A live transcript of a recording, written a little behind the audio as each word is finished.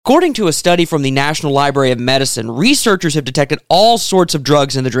According to a study from the National Library of Medicine, researchers have detected all sorts of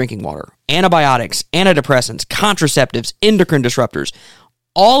drugs in the drinking water. Antibiotics, antidepressants, contraceptives, endocrine disruptors.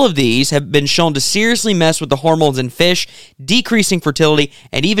 All of these have been shown to seriously mess with the hormones in fish, decreasing fertility,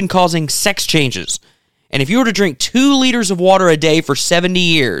 and even causing sex changes. And if you were to drink 2 liters of water a day for 70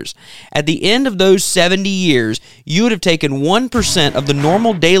 years, at the end of those 70 years, you would have taken 1% of the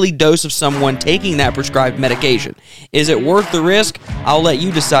normal daily dose of someone taking that prescribed medication. Is it worth the risk? I'll let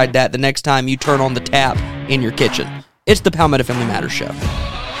you decide that the next time you turn on the tap in your kitchen. It's the Palmetto Family Matters Show.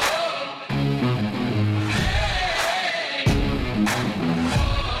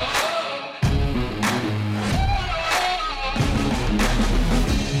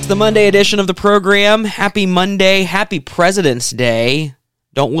 The Monday edition of the program. Happy Monday. Happy President's Day.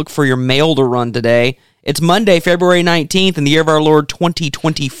 Don't look for your mail to run today. It's Monday, February 19th in the year of our Lord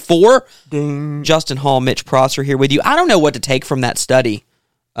 2024. Ding. Justin Hall, Mitch Prosser here with you. I don't know what to take from that study.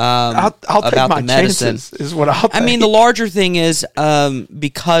 I'll about take my the medicine. chances is what I'll take. I mean, the larger thing is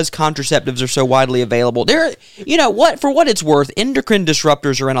because contraceptives are so widely available. For what it's worth, endocrine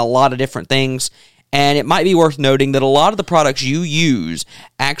disruptors are in a lot of different things. And it might be worth noting that a lot of the products you use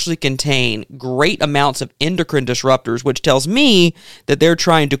actually contain great amounts of endocrine disruptors, which tells me that they're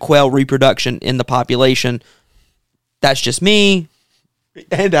trying to quell reproduction in the population. That's just me.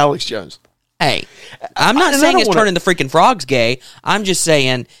 And Alex Jones. Hey, I'm not saying it's turning the freaking frogs gay. I'm just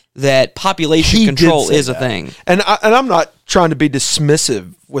saying that population control is a thing. And I'm not trying to be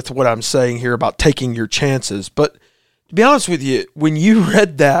dismissive with what I'm saying here about taking your chances. But to be honest with you, when you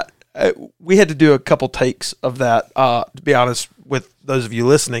read that, we had to do a couple takes of that, to be honest with those of you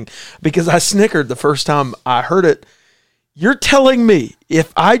listening, because I snickered the first time I heard it. You're telling me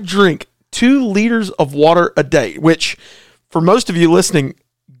if I drink 2 liters of water a day, which for most of you listening,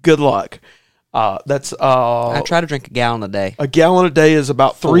 good luck. I try to drink a gallon a day. A gallon a day is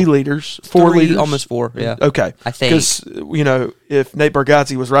about 3 liters, 4 liters. Almost 4, yeah. Okay. I think. Because, if Nate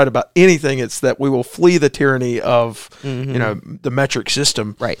Bargatze was right about anything, it's that we will flee the tyranny of, the metric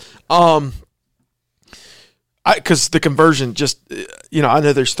system. Right. Because the conversion just, I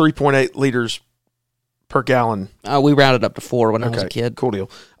know there's 3.8 liters per gallon. We rounded up to 4 when I was a kid. Cool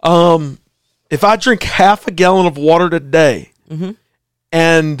deal. If I drink half a gallon of water today,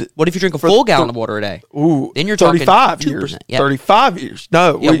 and what if you drink a full gallon of water a day? Ooh, then you're 35 talking 2%. years. Yeah. 35 years.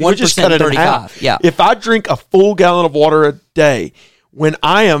 No, we just cut it 35. in half. Yeah. If I drink a full gallon of water a day, when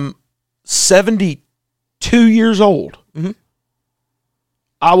I am 72 years old,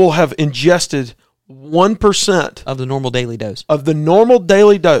 I will have ingested 1% of the normal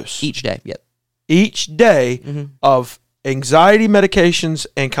daily dose. Each day. Yep. Each day of anxiety medications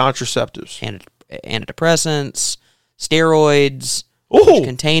and contraceptives, antidepressants, steroids. Ooh, which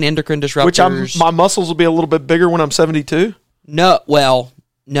contain endocrine disruptors. Which my muscles will be a little bit bigger when I'm 72? No. The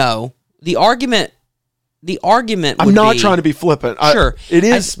argument would I'm not trying to be flippant. Sure. It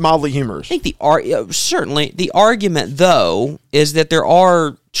is mildly humorous. I think certainly the argument, though, is that there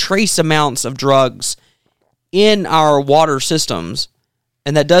are trace amounts of drugs in our water systems,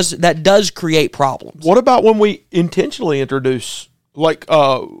 and that does create problems. What about when we intentionally introduce,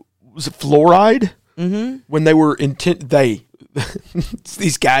 was it fluoride? Mm-hmm. When they were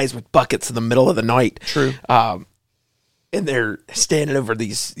these guys with buckets in the middle of the night. True. And they're standing over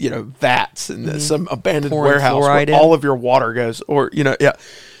these, vats in some abandoned warehouse where all of your water goes. Or,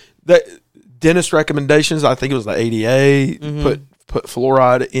 the dentist recommendations, I think it was the ADA, put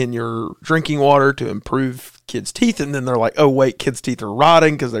fluoride in your drinking water to improve kids' teeth. And then they're like, oh, wait, kids' teeth are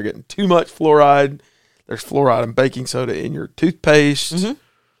rotting because they're getting too much fluoride. There's fluoride and baking soda in your toothpaste. Mm-hmm.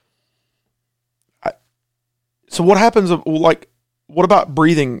 So what happens, what about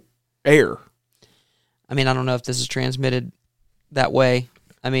breathing air? I mean, I don't know if this is transmitted that way.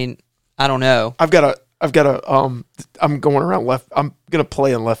 I mean, I don't know. I'm going around left. I'm going to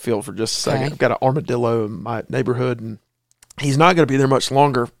play in left field for just a second. Okay. I've got an armadillo in my neighborhood, and he's not going to be there much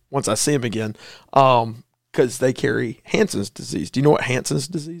longer once I see him again, because they carry Hansen's disease. Do you know what Hansen's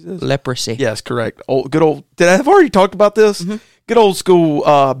disease is? Leprosy. Yes, correct. Did I have already talked about this? Mm-hmm. Good old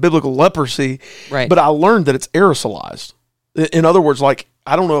school biblical leprosy. Right. But I learned that it's aerosolized. In other words, I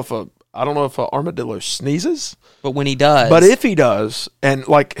don't know if an armadillo sneezes, but when he does, but if he does, and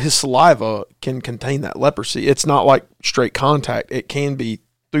his saliva can contain that leprosy, it's not like straight contact. It can be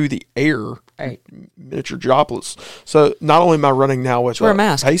through the air, right. Miniature droplets. So not only am I running now with a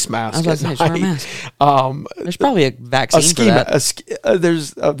mask. face mask, wear a mask. There's probably a vaccine for that.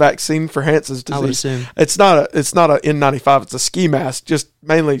 There's a vaccine for Hansen's disease. I would assume it's not a N95. It's a ski mask, just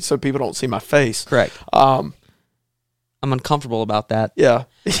mainly so people don't see my face. Correct. I'm uncomfortable about that. Yeah.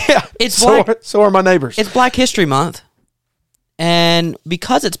 It's so are my neighbors. It's Black History Month. And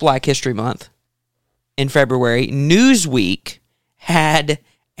because it's Black History Month in February, Newsweek had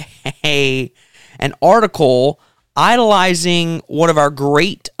an article idolizing one of our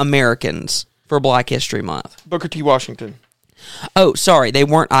great Americans for Black History Month. Booker T. Washington. Oh, sorry, they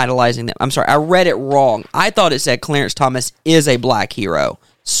weren't idolizing them. I'm sorry, I read it wrong. I thought it said Clarence Thomas is a black hero.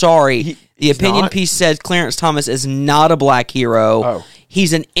 Sorry, the opinion piece says Clarence Thomas is not a black hero. Oh.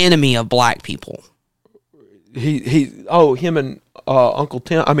 He's an enemy of black people. Him and Uncle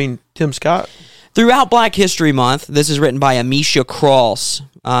Tim. I mean Tim Scott. Throughout Black History Month, this is written by Amisha Cross.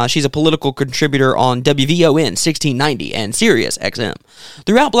 She's a political contributor on WVON 1690 and Sirius XM.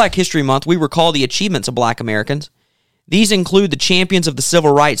 Throughout Black History Month, we recall the achievements of black Americans. These include the champions of the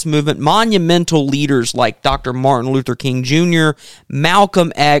civil rights movement, monumental leaders like Dr. Martin Luther King Jr.,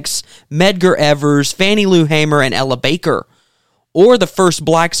 Malcolm X, Medgar Evers, Fannie Lou Hamer, and Ella Baker, or the first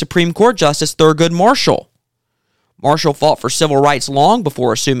black Supreme Court Justice, Thurgood Marshall. Marshall fought for civil rights long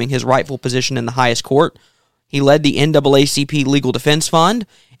before assuming his rightful position in the highest court. He led the NAACP Legal Defense Fund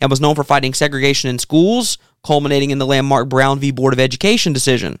and was known for fighting segregation in schools, culminating in the landmark Brown v. Board of Education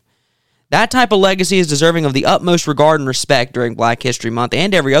decision. That type of legacy is deserving of the utmost regard and respect during Black History Month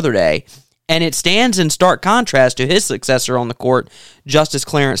and every other day, and it stands in stark contrast to his successor on the court, Justice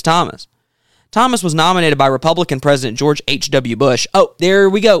Clarence Thomas. Thomas was nominated by Republican President George H.W. Bush. Oh, there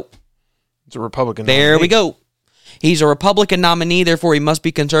we go. It's a Republican There nominee. we go. He's a Republican nominee, therefore he must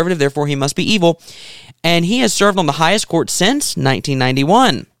be conservative, therefore he must be evil. And he has served on the highest court since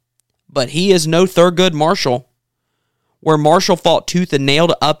 1991. But he is no Thurgood Marshall, where Marshall fought tooth and nail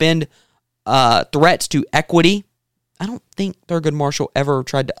to upend threats to equity. I don't think Thurgood Marshall ever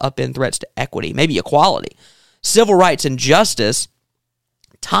tried to upend threats to equity, maybe equality, civil rights, and justice.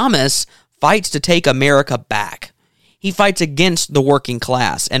 Thomas fights to take America back. He fights against the working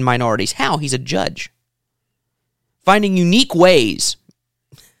class and minorities. How? He's a judge. Finding unique ways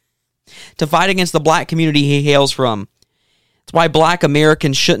to fight against the black community he hails from. It's why black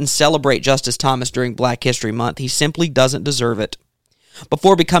Americans shouldn't celebrate Justice Thomas during Black History Month. He simply doesn't deserve it.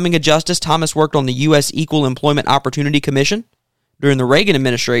 Before becoming a justice, Thomas worked on the U.S. Equal Employment Opportunity Commission during the Reagan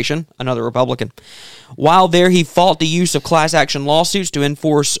administration, another Republican. While there, he fought the use of class action lawsuits to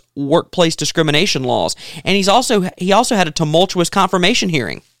enforce workplace discrimination laws. And he also had a tumultuous confirmation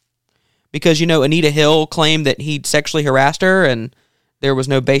hearing. Because, Anita Hill claimed that he'd sexually harassed her, and there was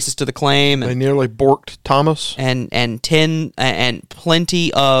no basis to the claim. They nearly borked Thomas. And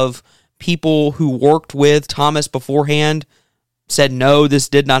plenty of people who worked with Thomas beforehand said, no, this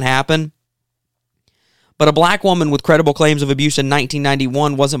did not happen. But a black woman with credible claims of abuse in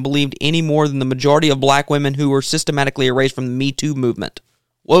 1991 wasn't believed any more than the majority of black women who were systematically erased from the Me Too movement.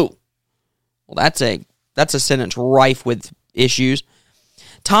 Whoa. Well, that's a sentence rife with issues.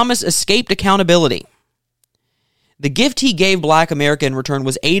 Thomas escaped accountability. The gift he gave black America in return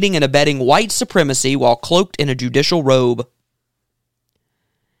was aiding and abetting white supremacy while cloaked in a judicial robe.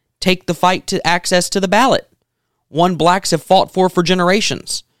 Take the fight to access to the ballot, one blacks have fought for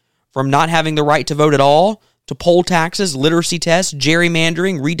generations. From not having the right to vote at all, to poll taxes, literacy tests,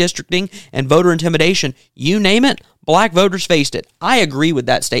 gerrymandering, redistricting, and voter intimidation, you name it, black voters faced it. I agree with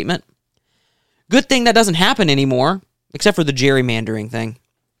that statement. Good thing that doesn't happen anymore, except for the gerrymandering thing.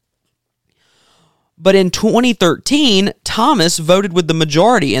 But in 2013, Thomas voted with the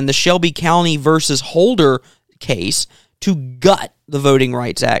majority in the Shelby County versus Holder case to gut the Voting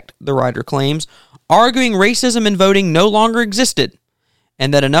Rights Act, the writer claims, arguing racism in voting no longer existed,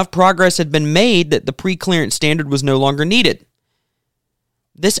 and that enough progress had been made that the pre-clearance standard was no longer needed.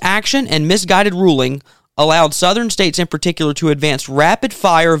 This action and misguided ruling allowed southern states in particular to advance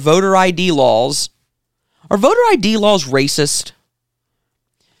rapid-fire voter ID laws. Are voter ID laws racist?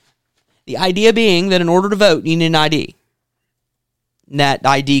 The idea being that in order to vote, you need an ID. And that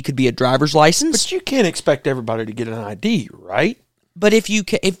ID could be a driver's license. But you can't expect everybody to get an ID, right? But if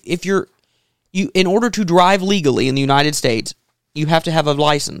you're in order to drive legally in the United States, you have to have a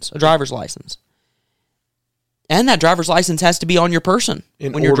license, a driver's license. And that driver's license has to be on your person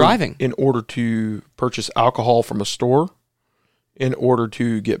when you're driving. In order to purchase alcohol from a store, in order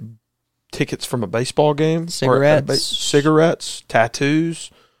to get tickets from a baseball game, cigarettes,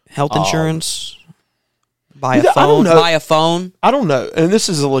 tattoos, health insurance, buy a phone. I don't know. And this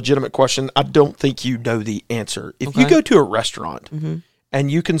is a legitimate question. I don't think you know the answer. If you go to a restaurant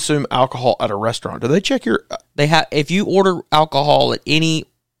and you consume alcohol at a restaurant, do they check your... If you order alcohol at any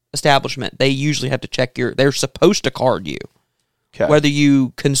establishment, they usually have to check they're supposed to card you. Okay. Whether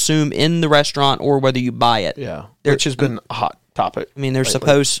you consume in the restaurant or whether you buy it. Yeah. Which has been a hot topic. I mean, they're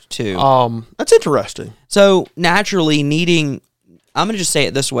supposed to. That's interesting. So naturally I'm going to just say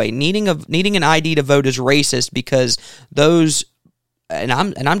it this way. Needing an ID to vote is racist because those and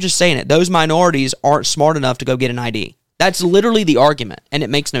I'm just saying it, those minorities aren't smart enough to go get an ID. That's literally the argument, and it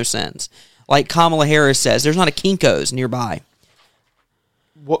makes no sense. Like Kamala Harris says, there's not a Kinko's nearby.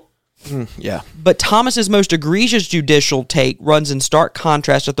 What? Yeah. But Thomas's most egregious judicial take runs in stark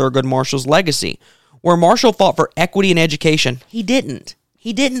contrast to Thurgood Marshall's legacy, where Marshall fought for equity in education. He didn't.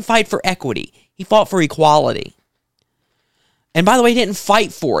 He didn't fight for equity. He fought for equality. And by the way, he didn't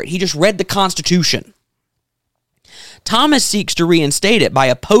fight for it. He just read the Constitution. Thomas seeks to reinstate it by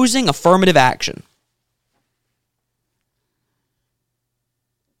opposing affirmative action.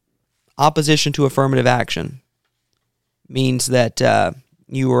 Opposition to affirmative action means that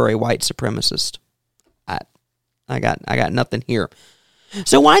you are a white supremacist. I got nothing here.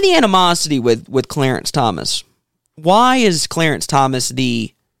 So why the animosity with Clarence Thomas? Why is Clarence Thomas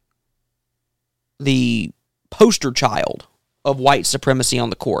the poster child of white supremacy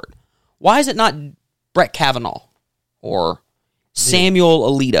on the court? Why is it not Brett Kavanaugh or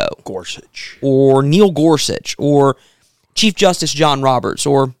Samuel Alito, Gorsuch, or Neil Gorsuch, or Chief Justice John Roberts,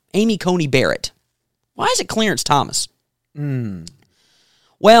 or Amy Coney Barrett? Why is it Clarence Thomas?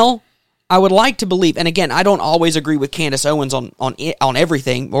 Well, I would like to believe, and again, I don't always agree with Candace Owens on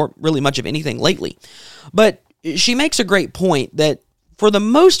everything, or really much of anything lately, but she makes a great point that for the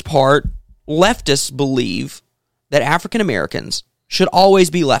most part, leftists believe that African Americans should always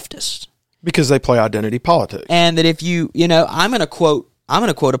be leftists because they play identity politics, and that if I'm going to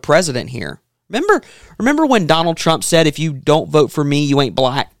quote a president here. Remember when Donald Trump said, "If you don't vote for me, you ain't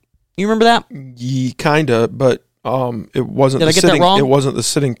black." You remember that? Yeah, kinda, but it wasn't. Did I get that wrong? It wasn't the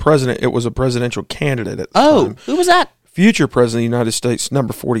sitting president. It was a presidential candidate at the time. Who was that? Future president of the United States,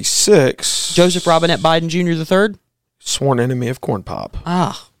 number 46, Joseph Robinette Biden Jr. III, sworn enemy of Corn Pop.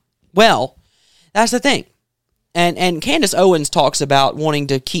 Well, that's the thing. And Candace Owens talks about wanting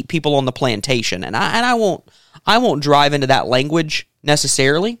to keep people on the plantation, and I won't drive into that language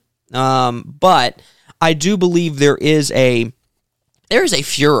necessarily, but I do believe there is a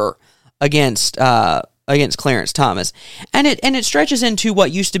furor against Clarence Thomas, and it stretches into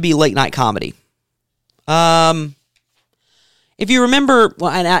what used to be late night comedy. If you remember,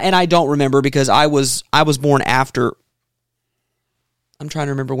 and I don't remember because I was born after. I'm trying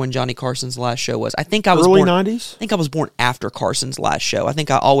to remember when Johnny Carson's last show was. I think I was early 90s. I think I was born after Carson's last show. I think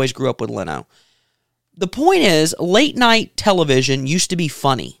I always grew up with Leno. The point is, late night television used to be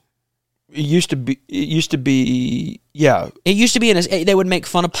funny. It used to be, yeah. It used to be they would make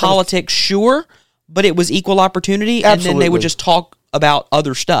fun of politics, sure, but it was equal opportunity, Absolutely. And then they would just talk about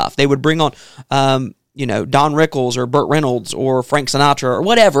other stuff. They would bring on, Don Rickles or Burt Reynolds or Frank Sinatra or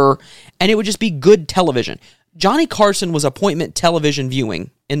whatever, and it would just be good television. Johnny Carson was appointment television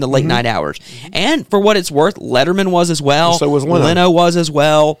viewing in the late night hours. And for what it's worth, Letterman was as well. So was Leno. Leno was as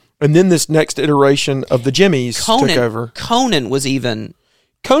well. And then this next iteration of the Jimmys took over. Conan was even...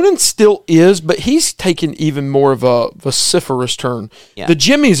 Conan still is, but he's taken even more of a vociferous turn. Yeah. The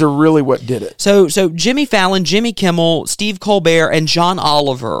Jimmys are really what did it. So Jimmy Fallon, Jimmy Kimmel, Steve Colbert, and John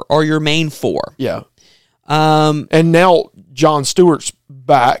Oliver are your main four. Yeah. And now Jon Stewart's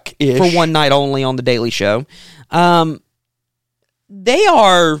back-ish. For one night only on The Daily Show. They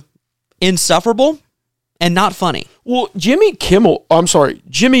are insufferable and not funny. Well, Jimmy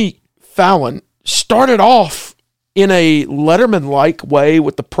Fallon started off in a Letterman-like way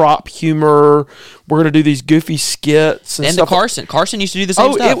with the prop humor. We're going to do these goofy skits. And stuff. Carson used to do the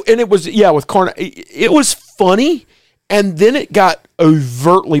same stuff. It was, with Carson. It was funny, and then it got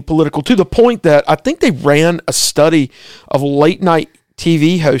overtly political to the point that I think they ran a study of late-night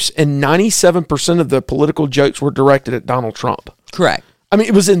TV hosts, and 97% of the political jokes were directed at Donald Trump. Correct. I mean,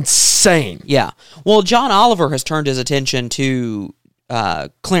 it was insane. Yeah. Well, John Oliver has turned his attention to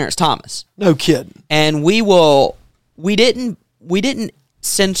Clarence Thomas. No kidding. And we didn't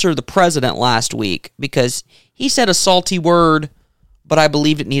censor the president last week because he said a salty word, but I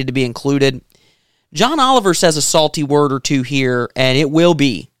believed it needed to be included. John Oliver says a salty word or two here, and it will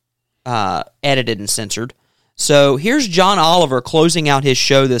be edited and censored. So here's John Oliver closing out his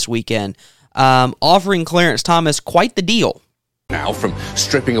show this weekend, offering Clarence Thomas quite the deal. Now, from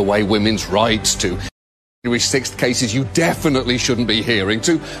stripping away women's rights to January 6th cases you definitely shouldn't be hearing,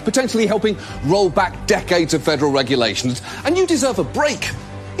 to potentially helping roll back decades of federal regulations. And you deserve a break,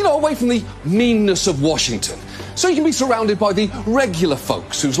 away from the meanness of Washington. So you can be surrounded by the regular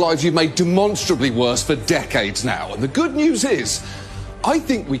folks whose lives you've made demonstrably worse for decades now. And the good news is, I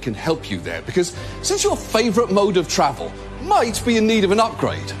think we can help you there, because since your favourite mode of travel might be in need of an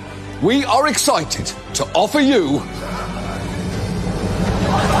upgrade, we are excited to offer you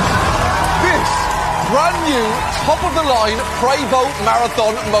this brand new, top-of-the-line Prevost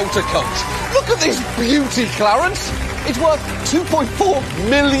Marathon motor coach. Look at this beauty, Clarence. It's worth $2.4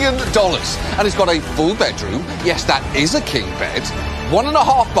 million. And it's got a full bedroom. Yes, that is a king bed. 1.5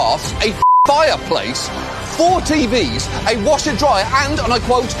 baths, a fireplace, 4 TVs, a washer dryer, and I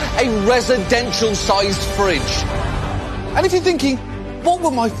quote, a residential-sized fridge. And if you're thinking, what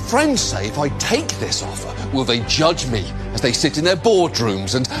will my friends say if I take this offer? Will they judge me as they sit in their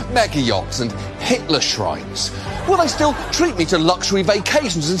boardrooms and mega yachts and Hitler shrines? Will they still treat me to luxury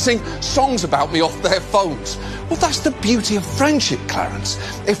vacations and sing songs about me off their phones? Well, that's the beauty of friendship, Clarence.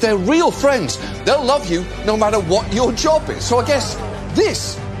 If they're real friends, they'll love you no matter what your job is. So I guess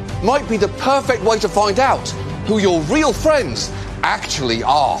this might be the perfect way to find out who your real friends actually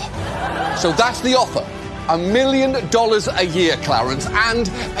are. So that's the offer. $1 million a year, Clarence, and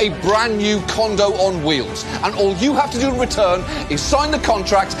a brand new condo on wheels. And all you have to do in return is sign the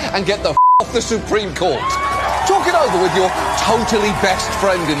contract and get the off the Supreme Court. Talk it over with your totally best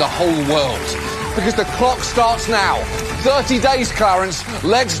friend in the whole world. Because the clock starts now. 30 days, Clarence.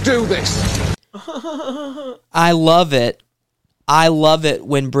 Let's do this. I love it. I love it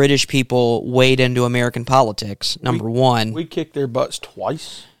when British people wade into American politics, number one. We kicked their butts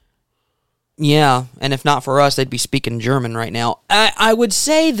twice. Yeah, and if not for us, they'd be speaking German right now. I would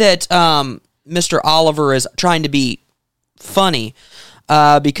say that Mr. Oliver is trying to be funny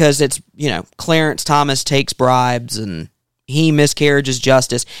because it's, Clarence Thomas takes bribes and he miscarriages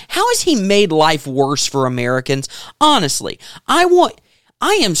justice. How has he made life worse for Americans? Honestly, I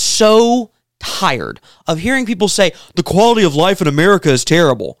am so tired of hearing people say the quality of life in America is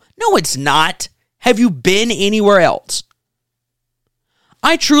terrible. No, it's not. Have you been anywhere else?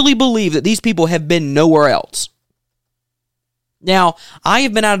 I truly believe that these people have been nowhere else. Now, I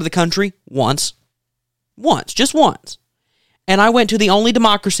have been out of the country once, just once. And I went to the only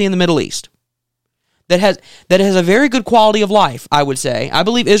democracy in the Middle East that has a very good quality of life, I would say. I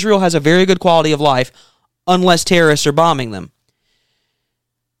believe Israel has a very good quality of life unless terrorists are bombing them.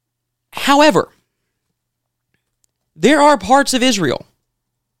 However, there are parts of Israel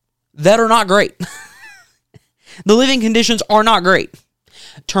that are not great. The living conditions are not great.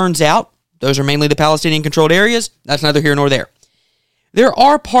 Turns out, those are mainly the Palestinian-controlled areas. That's neither here nor there. There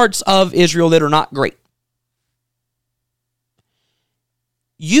are parts of Israel that are not great.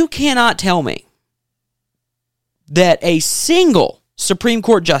 You cannot tell me that a single Supreme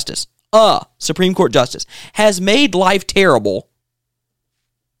Court justice, has made life terrible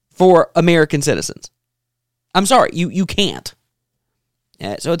for American citizens. I'm sorry, you can't.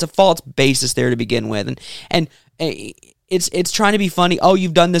 So it's a false basis there to begin with. And it's trying to be funny. Oh,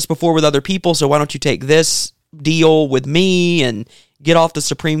 you've done this before with other people, so why don't you take this deal with me and get off the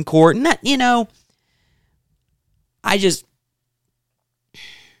Supreme Court? And that,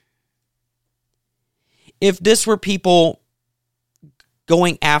 if this were people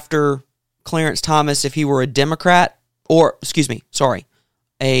going after Clarence Thomas, if he were a Democrat, or,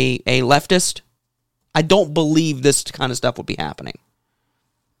 a leftist, I don't believe this kind of stuff would be happening.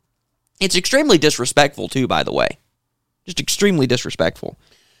 It's extremely disrespectful, too, by the way. Just extremely disrespectful.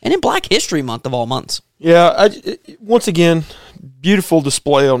 And in Black History Month of all months. Yeah, once again, beautiful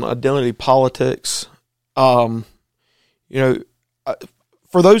display on identity politics. For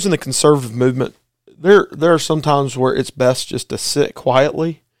those in the conservative movement, there are some times where it's best just to sit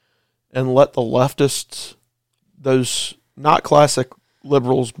quietly and let the leftists, those not classic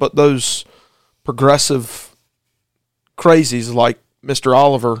liberals, but those progressive crazies like Mr.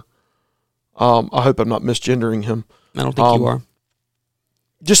 Oliver, I hope I'm not misgendering him. I don't think you are.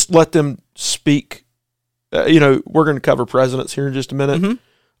 Just let them speak. We're going to cover presidents here in just a minute. Mm-hmm.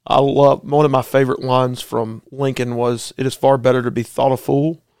 I love, one of my favorite lines from Lincoln was, "It is far better to be thought a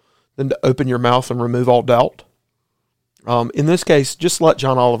fool than to open your mouth and remove all doubt." In this case, just let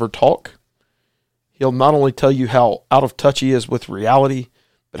John Oliver talk. He'll not only tell you how out of touch he is with reality,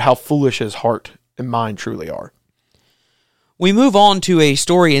 but how foolish his heart and mind truly are. We move on to a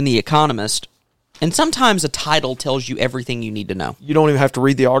story in The Economist, and sometimes a title tells you everything you need to know. You don't even have to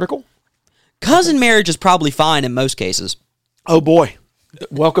read the article? Cousin marriage is probably fine in most cases. Oh, boy.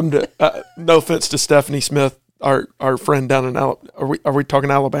 Welcome to, no offense to Stephanie Smith, our friend down in Alabama. Are we talking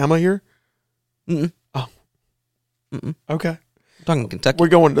Alabama here? Mm-mm. Oh. Mm-mm. Okay. I'm talking Kentucky. We're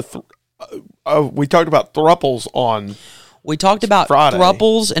going to, we talked about thruples on We talked about Friday.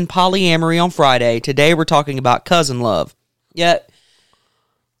 Thruples and polyamory on Friday. Today we're talking about cousin love. Yet,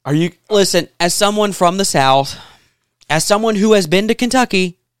 listen, as someone from the South, as someone who has been to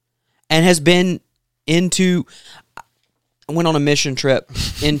Kentucky and has been I went on a mission trip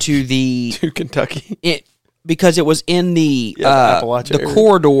into the to Kentucky because it was in the area.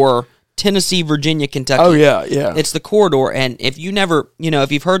 corridor, Tennessee, Virginia, Kentucky. Oh yeah. It's the corridor, and if you never,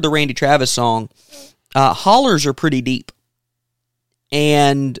 if you've heard the Randy Travis song, hollers are pretty deep.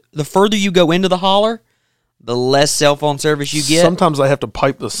 And the further you go into the holler, the less cell phone service you get. Sometimes I have to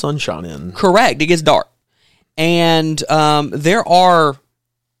pipe the sunshine in. Correct. It gets dark. And there are,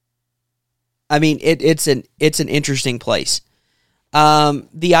 I mean, it's an interesting place.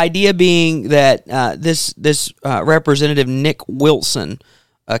 The idea being that this Representative Nick Wilson,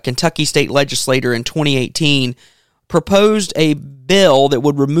 a Kentucky state legislator in 2018, proposed a bill that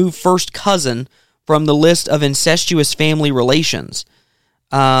would remove first cousin from the list of incestuous family relations.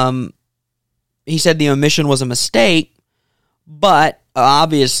 He said the omission was a mistake, but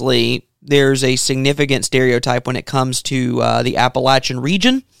obviously there's a significant stereotype when it comes to the Appalachian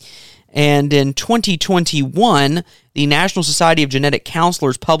region. And in 2021, the National Society of Genetic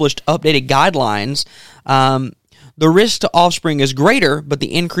Counselors published updated guidelines. The risk to offspring is greater, but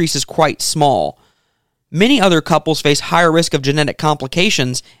the increase is quite small. Many other couples face higher risk of genetic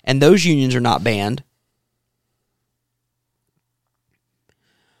complications, and those unions are not banned.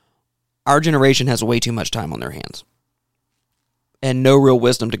 Our generation has way too much time on their hands and no real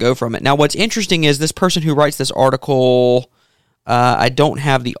wisdom to go from it. Now, what's interesting is this person who writes this article, I don't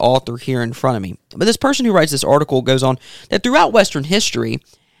have the author here in front of me, but this person who writes this article goes on that throughout Western history,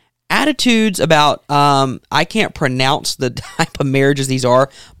 attitudes about, I can't pronounce the type of marriages these are,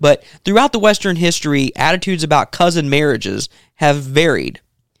 but throughout the Western history, attitudes about cousin marriages have varied.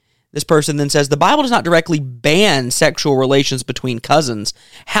 This person then says, the Bible does not directly ban sexual relations between cousins.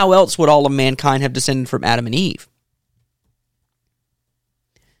 How else would all of mankind have descended from Adam and Eve?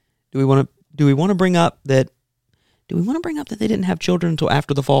 Do we want to bring up that they didn't have children until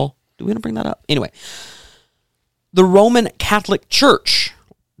after the fall? Do we want to bring that up? Anyway, the Roman Catholic Church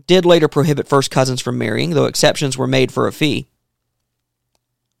did later prohibit first cousins from marrying, though exceptions were made for a fee.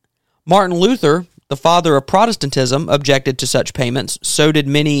 Martin Luther, the father of Protestantism, objected to such payments. So did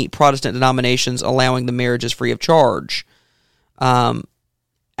many Protestant denominations, allowing the marriages free of charge.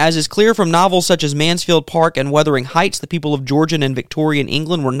 As is clear from novels such as Mansfield Park and Wuthering Heights, the people of Georgian and Victorian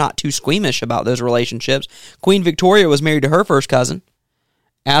England were not too squeamish about those relationships. Queen Victoria was married to her first cousin,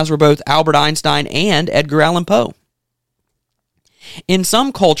 as were both Albert Einstein and Edgar Allan Poe. In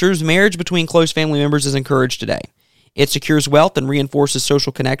some cultures, marriage between close family members is encouraged today. It secures wealth and reinforces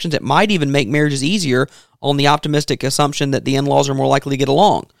social connections. It might even make marriages easier on the optimistic assumption that the in-laws are more likely to get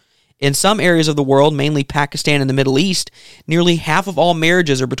along. In some areas of the world, mainly Pakistan and the Middle East, nearly half of all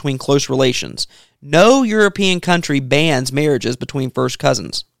marriages are between close relations. No European country bans marriages between first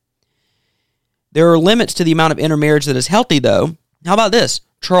cousins. There are limits to the amount of intermarriage that is healthy, though. How about this?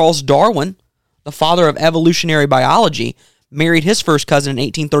 Charles Darwin, the father of evolutionary biology, married his first cousin in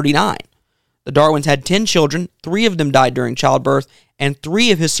 1839. The Darwins had 10 children, 3 of them died during childbirth, and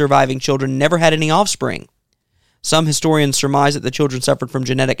 3 of his surviving children never had any offspring. Some historians surmise that the children suffered from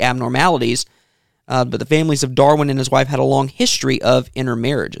genetic abnormalities, but the families of Darwin and his wife had a long history of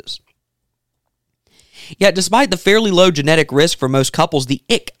intermarriages. Yet, despite the fairly low genetic risk for most couples, the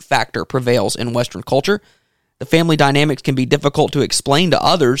ick factor prevails in Western culture. The family dynamics can be difficult to explain to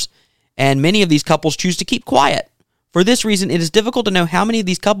others, and many of these couples choose to keep quiet. For this reason, it is difficult to know how many of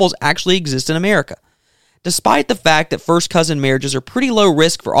these couples actually exist in America. Despite the fact that first cousin marriages are pretty low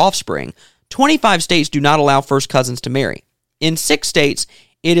risk for offspring, 25 states do not allow first cousins to marry. In 6 states,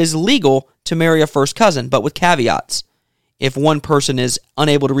 it is legal to marry a first cousin, but with caveats. If one person is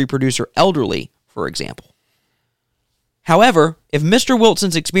unable to reproduce or elderly, for example. However, if Mr.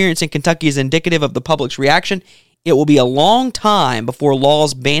 Wilson's experience in Kentucky is indicative of the public's reaction, it will be a long time before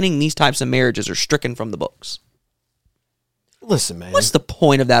laws banning these types of marriages are stricken from the books. Listen, man. What's the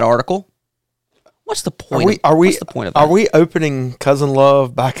point of that article? What's the point? What's the point of that? Are we opening cousin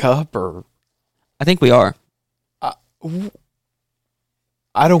love back up, or? I think we are. I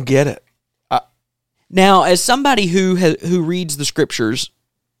don't get it. Now, as somebody who reads the scriptures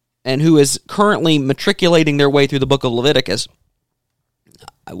and who is currently matriculating their way through the book of Leviticus,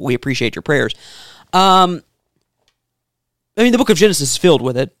 we appreciate your prayers. I mean, the book of Genesis is filled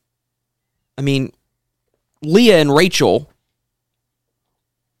with it. I mean, Leah and Rachel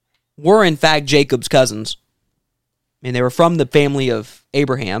were in fact Jacob's cousins. I mean, they were from the family of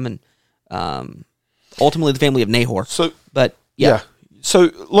Abraham and ultimately the family of Nahor. So, but yeah.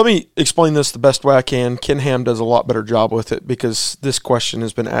 So let me explain this the best way I can. Ken Ham does a lot better job with it because this question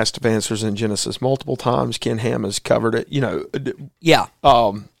has been asked of Answers in Genesis multiple times. Ken Ham has covered it. You know. Yeah.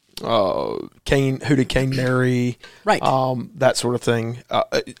 Cain, who did Cain marry? Right. That sort of thing.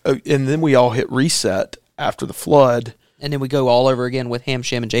 And then we all hit reset after the flood. And then we go all over again with Ham,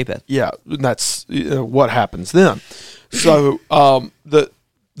 Shem, and Japheth. Yeah, and that's what happens then. So the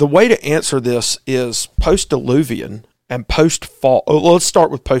way to answer this is post-diluvian and post-fall. Let's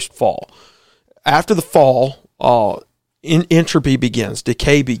start with post-fall. after the fall, entropy begins,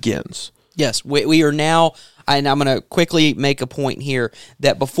 decay begins. Yes, we are now, and I'm going to quickly make a point here,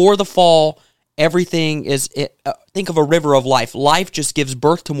 that before the fall, everything is, think of a river of life. Life just gives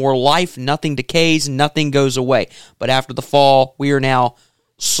birth to more life. Nothing decays. Nothing goes away. But after the fall, we are now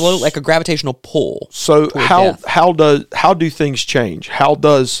slow, like a gravitational pull. So how do things change? How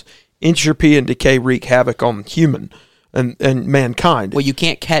does entropy and decay wreak havoc on human and mankind? Well, you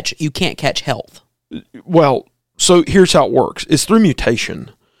can't catch health. Well, so here's how it works. It's through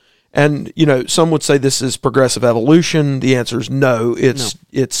mutation. And, some would say this is progressive evolution. The answer is no.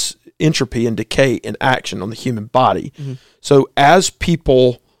 It's entropy and decay in action on the human body. Mm-hmm. So as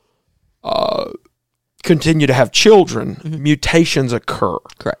people continue to have children, mm-hmm. mutations occur.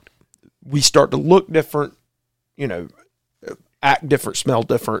 Correct. We start to look different, act different, smell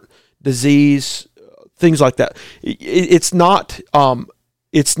different, disease, things like that. It's not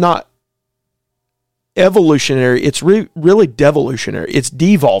evolutionary. It's really devolutionary. It's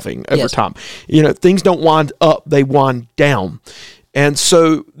devolving over time. Things don't wind up, they wind down. And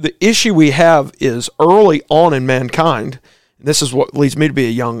so the issue we have is early on in mankind, and this is what leads me to be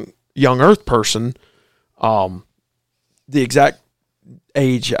a young Earth person. The exact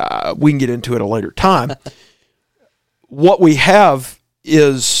age, we can get into at a later time. What we have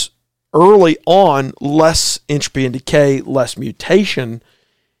is early on less entropy and decay, less mutation,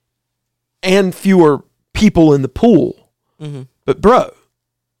 and fewer people in the pool. Mm-hmm. But bro,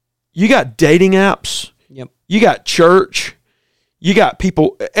 you got dating apps. Yep. You got church. You got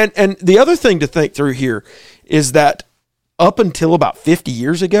people. And the other thing to think through here is that up until about 50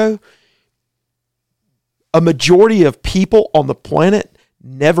 years ago, a majority of people on the planet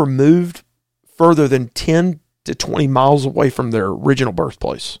never moved further than 10 to 20 miles away from their original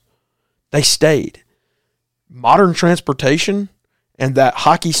birthplace. They stayed. Modern transportation and that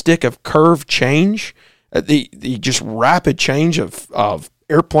hockey stick of curve change, the just rapid change of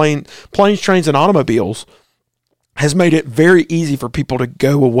planes, trains, and automobiles has made it very easy for people to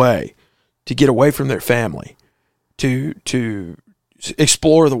go away, to get away from their family, to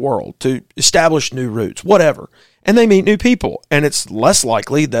explore the world, to establish new routes, whatever. And they meet new people, and it's less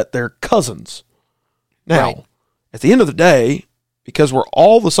likely that they're cousins. Now, right. At the end of the day, because we're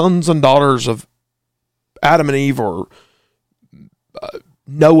all the sons and daughters of Adam and Eve, or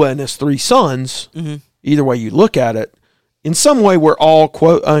Noah and his 3 sons, mm-hmm. either way you look at it, in some way we're all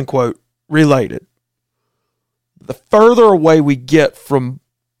quote unquote related. The further away we get from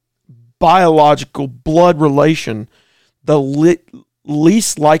biological blood relation, the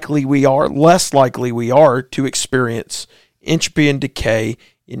less likely we are to experience entropy and decay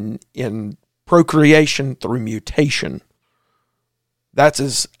in procreation through mutation. That's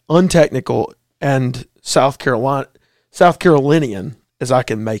as untechnical and South Carolinian as I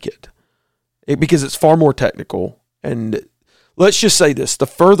can make it, because it's far more technical. And let's just say this: the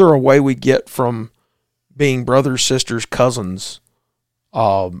further away we get from being brothers, sisters, cousins,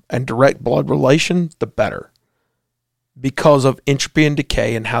 and direct blood relation, the better, because of entropy and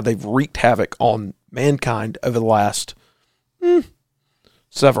decay and how they've wreaked havoc on mankind over the last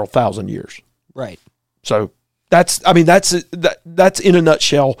several thousand years. Right. So that's in a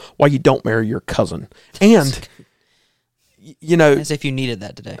nutshell why you don't marry your cousin. And as if you needed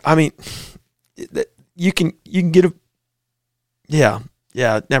that today. I mean, you can get a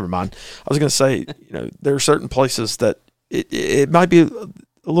never mind. I was going to say, there are certain places that it might be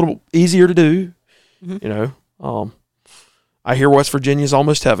a little easier to do. Mm-hmm. I hear West Virginia's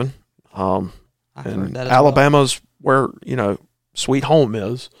almost heaven. And Alabama's where, sweet home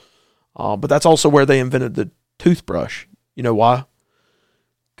is. But that's also where they invented the toothbrush. You know why?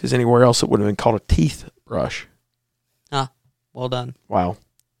 Because anywhere else it would have been called a teeth brush. Ah, well done. Wow.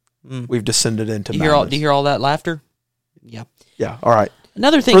 We've descended into do you hear all that laughter? Yeah. Yeah, all right.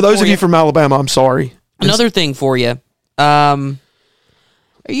 Another thing for those of you from Alabama, I'm sorry. Another thing for you.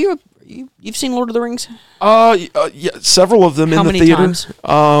 You've seen Lord of the Rings? Yeah, several of them in the theater. Times?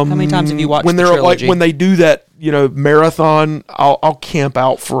 How many times have you watched when the they're trilogy? when they do that, marathon, I'll camp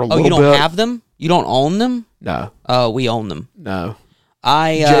out for a little bit. Oh, you don't have them? You don't own them? No. We own them. No.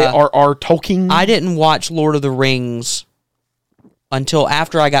 J.R.R. Tolkien? I didn't watch Lord of the Rings until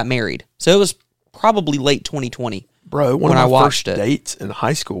after I got married. So it was probably late 2020. Bro, one of my first dates in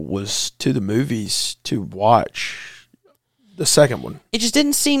high school was to the movies to watch the second one. It just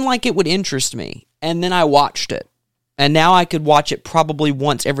didn't seem like it would interest me. And then I watched it. And now I could watch it probably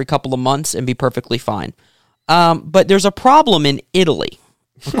once every couple of months and be perfectly fine. But there's a problem in Italy,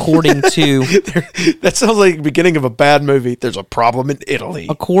 according to... That sounds like the beginning of a bad movie. There's a problem in Italy.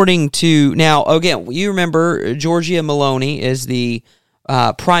 According to... Now, again, you remember Giorgia Meloni is the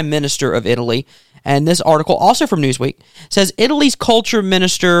Prime Minister of Italy. And this article, also from Newsweek, says Italy's culture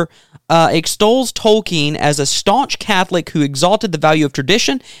minister extols Tolkien as a staunch Catholic who exalted the value of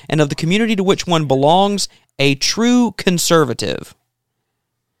tradition and of the community to which one belongs, a true conservative.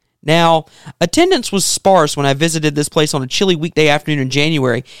 Now, attendance was sparse when I visited this place on a chilly weekday afternoon in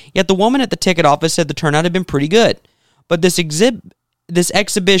January, yet the woman at the ticket office said the turnout had been pretty good. But this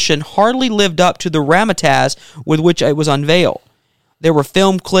exhibition hardly lived up to the razzmatazz with which it was unveiled. There were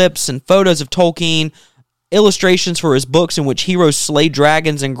film clips and photos of Tolkien, illustrations for his books in which heroes slay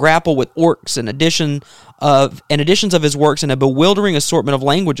dragons and grapple with orcs, and editions of his works in a bewildering assortment of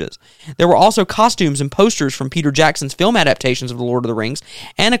languages. There were also costumes and posters from Peter Jackson's film adaptations of The Lord of the Rings,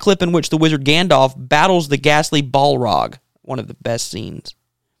 and a clip in which the wizard Gandalf battles the ghastly Balrog, one of the best scenes.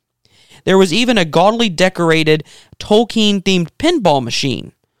 There was even a gaudily decorated Tolkien-themed pinball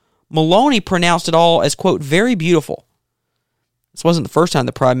machine. Maloney pronounced it all as, quote, very beautiful. This wasn't the first time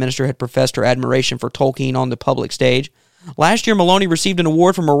the Prime Minister had professed her admiration for Tolkien on the public stage. Last year, Maloney received an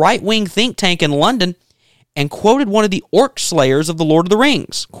award from a right-wing think tank in London and quoted one of the orc slayers of The Lord of the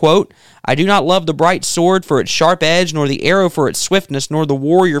Rings. Quote, I do not love the bright sword for its sharp edge, nor the arrow for its swiftness, nor the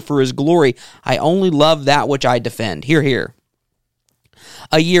warrior for his glory. I only love that which I defend. Hear, hear.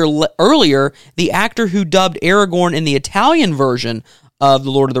 A year earlier, the actor who dubbed Aragorn in the Italian version of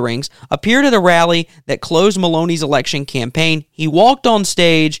The Lord of the Rings appeared at a rally that closed Maloney's election campaign. He walked on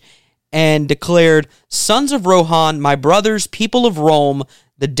stage and declared, Sons of Rohan, my brothers, people of Rome,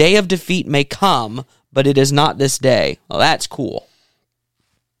 the day of defeat may come, but it is not this day. Well, that's cool.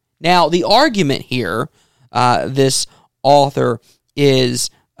 Now, the argument here, this author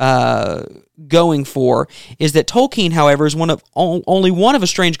is going for, is that Tolkien, however, is only one of a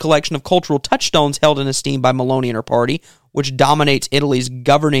strange collection of cultural touchstones held in esteem by Maloney and her party, which dominates Italy's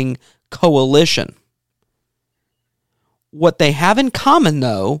governing coalition. What they have in common,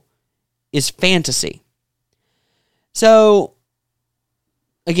 though, is fantasy. So,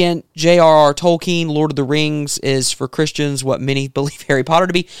 again, J.R.R. Tolkien, Lord of the Rings, is for Christians what many believe Harry Potter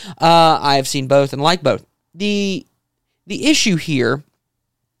to be. I have seen both and like both. The issue here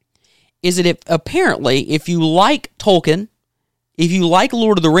is that if you like Tolkien, if you like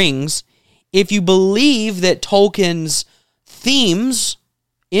Lord of the Rings, if you believe that Tolkien's themes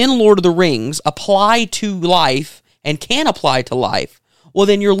in Lord of the Rings apply to life and can apply to life, well,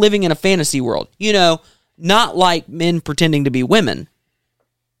 then you're living in a fantasy world. You know, not like men pretending to be women,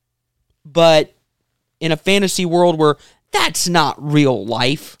 but in a fantasy world where that's not real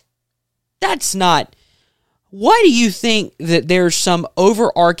life. That's not... Why do you think that there's some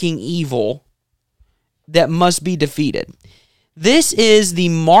overarching evil that must be defeated? This is the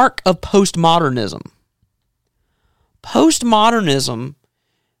mark of postmodernism. Postmodernism,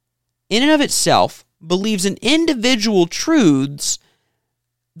 in and of itself, believes in individual truths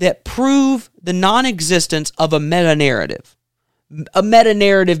that prove the non-existence of a meta-narrative. A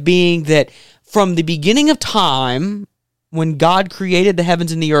meta-narrative being that from the beginning of time, when God created the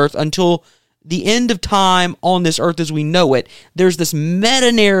heavens and the earth, until the end of time on this earth as we know it, there's this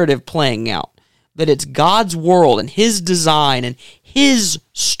meta-narrative playing out. That it's God's world and His design and His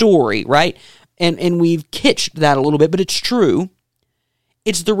story, right? And we've kitsched that a little bit, but it's true.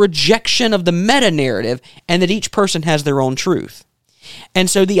 It's the rejection of the meta-narrative and that each person has their own truth. And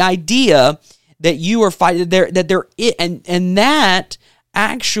so the idea that you are fighting and that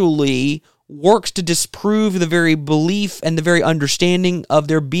actually works to disprove the very belief and the very understanding of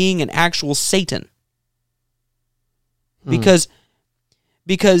there being an actual Satan. Because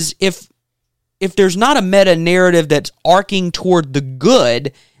if there's not a meta-narrative that's arcing toward the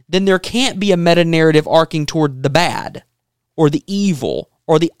good, then there can't be a meta-narrative arcing toward the bad or the evil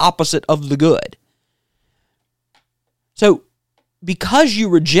or the opposite of the good. So, because you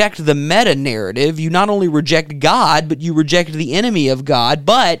reject the meta-narrative, you not only reject God, but you reject the enemy of God,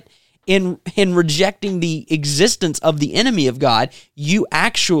 but in rejecting the existence of the enemy of God, you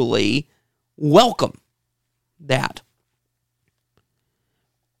actually welcome that.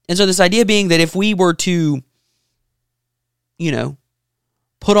 And so this idea being that if we were to,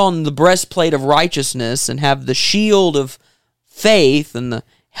 put on the breastplate of righteousness and have the shield of faith and the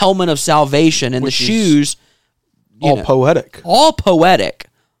helmet of salvation and the shoes... Poetic. All poetic.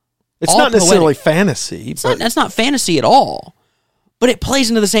 It's not necessarily fantasy. That's not fantasy at all. But it plays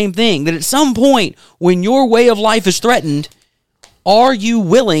into the same thing, that at some point, when your way of life is threatened, are you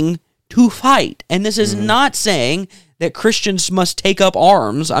willing to fight? And this is not saying that Christians must take up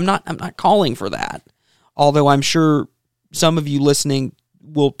arms. I'm not calling for that. Although I'm sure some of you listening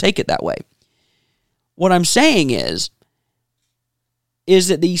will take it that way. What I'm saying is, is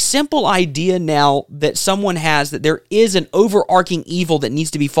that the simple idea now that someone has that there is an overarching evil that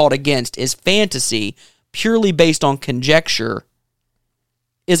needs to be fought against is fantasy, purely based on conjecture,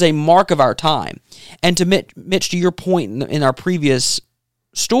 is a mark of our time. And to Mitch, to your point in our previous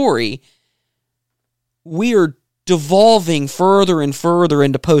story, we are devolving further and further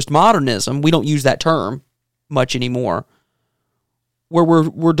into postmodernism. We don't use that term much anymore. Where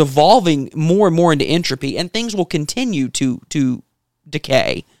we're devolving more and more into entropy, and things will continue to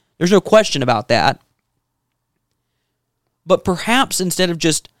decay. There's no question about that. But perhaps instead of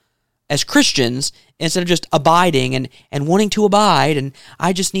just, as Christians, instead of just abiding and wanting to abide, and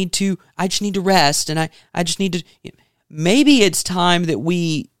I just need to rest, and I just need to, maybe it's time that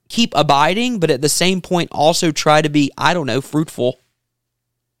we keep abiding, but at the same point also try to be, fruitful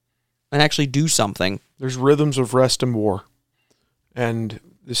and actually do something. There's rhythms of rest and war. And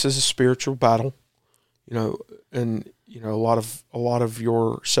this is a spiritual battle, and a lot of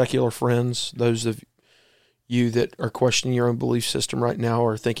your secular friends, those of you that are questioning your own belief system right now,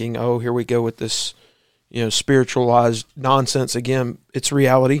 are thinking, "Oh, here we go with this, spiritualized nonsense again." It's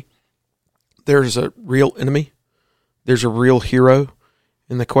reality. There's a real enemy. There's a real hero,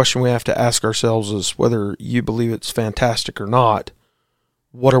 and the question we have to ask ourselves is whether you believe it's fantastic or not.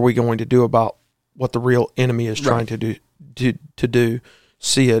 What are we going to do about what the real enemy is trying to do?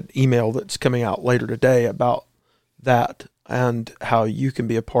 See an email that's coming out later today about that and how you can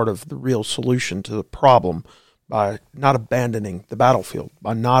be a part of the real solution to the problem by not abandoning the battlefield,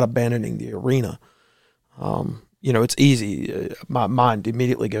 by not abandoning the arena. It's easy. My mind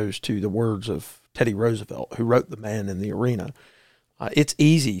immediately goes to the words of Teddy Roosevelt, who wrote The Man in the Arena. It's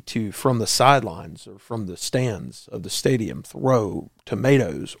easy to, from the sidelines or from the stands of the stadium, throw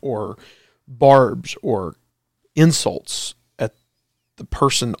tomatoes or barbs or insults at the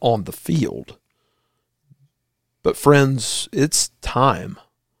person on the field. But friends, it's time.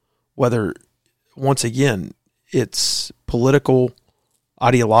 Whether, once again, it's political,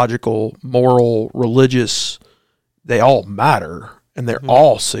 ideological, moral, religious, they all matter, and they're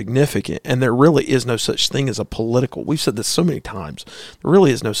all significant, and there really is no such thing as a political. We've said this so many times. There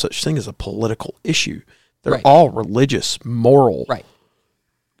really is no such thing as a political issue. They're all religious, moral,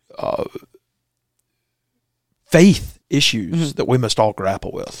 faith issues that we must all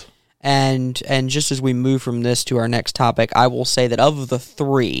grapple with. And just as we move from this to our next topic, I will say that of the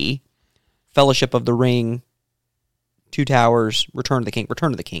three, Fellowship of the Ring, Two Towers, Return of the King.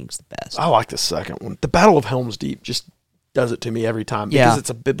 Return of the King's the best. I like the second one. The Battle of Helm's Deep just does it to me every time because it's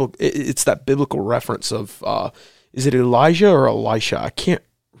a biblical. It's that biblical reference of is it Elijah or Elisha? I can't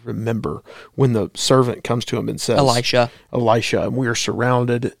remember when the servant comes to him and says Elisha, and we are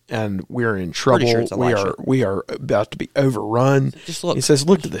surrounded and we are in trouble. Sure we are about to be overrun. Just look. He says,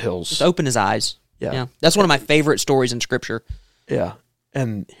 "Look to the hills." Just open his eyes. Yeah. That's one of my favorite stories in Scripture. Yeah,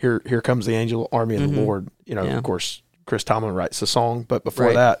 and here comes the angel army of the Lord. Of course, Chris Tomlin writes the song, but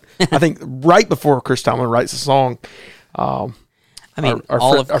before that, I think right before Chris Tomlin writes the song, our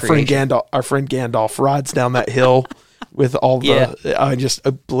friend Gandalf rides down that hill with all the just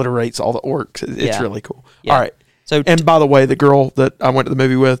obliterates all the orcs. It's really cool. Yeah. All right. So, and by the way, the girl that I went to the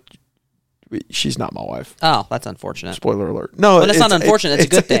movie with, she's not my wife. Oh, that's unfortunate. Spoiler alert. No, it's not unfortunate. It's a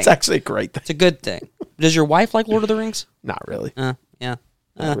good thing. It's actually a great thing. It's a good thing. Does your wife like Lord of the Rings? Not really. Yeah.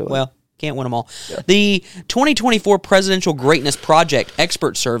 Not really. Well, can't win them all. Yeah. The 2024 Presidential Greatness Project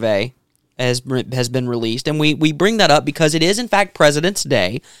Expert Survey has been released, and we bring that up because it is, in fact, President's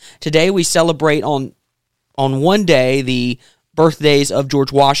Day. Today we celebrate on one day the birthdays of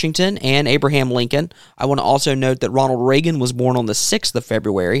George Washington and Abraham Lincoln. I want to also note that Ronald Reagan was born on the 6th of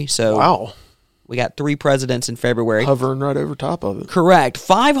February. So wow. We got 3 presidents in February. Hovering right over top of it. Correct.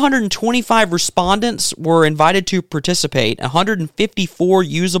 525 respondents were invited to participate. 154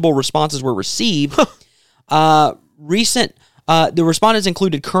 usable responses were received. The respondents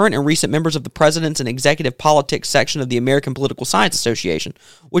included current and recent members of the President's and Executive Politics section of the American Political Science Association,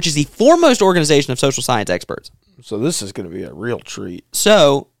 which is the foremost organization of social science experts. So this is going to be a real treat.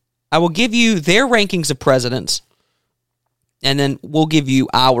 So I will give you their rankings of presidents, and then we'll give you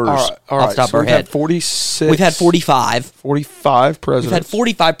ours off the top of our head. We've had 46. We've had 45. 45 presidents. We've had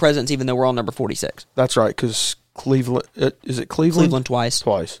 45 presidents, even though we're on number 46. That's right, because Cleveland, is it Cleveland? Cleveland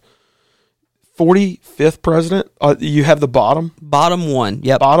twice. 45th president. You have the bottom? Bottom one,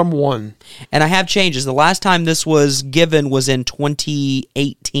 yep. Bottom one. And I have changes. The last time this was given was in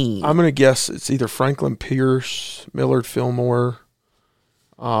 2018. I'm going to guess it's either Franklin Pierce, Millard Fillmore,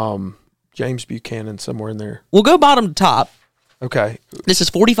 James Buchanan, somewhere in there. We'll go bottom to top. Okay. This is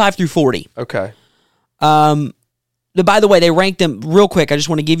 45 through 40. Okay. By the way, they ranked them real quick. I just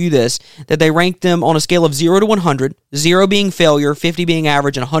want to give you this, that they ranked them on a scale of 0 to 100, 0 being failure, 50 being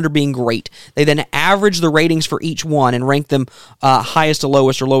average, and 100 being great. They then averaged the ratings for each one and ranked them highest to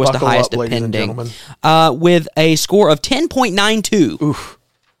lowest or lowest Buckle to highest, up, ladies and depending. gentlemen. With a score of 10.92. Oof.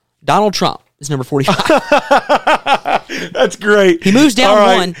 Donald Trump is number 45. That's great. He moves down All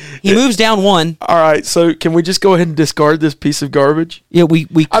right. one. He moves down one. All right, so can we just go ahead and discard this piece of garbage? Yeah, we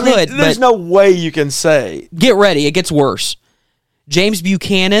could, I mean, there's but no way you can say. get ready. It gets worse. James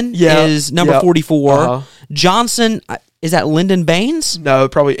Buchanan is number 44. Uh-huh. Johnson, is that Lyndon Baines? No,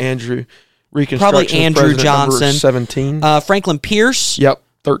 probably Andrew. Reconstruction Probably Andrew president, number Johnson. 17. Franklin Pierce. Yep,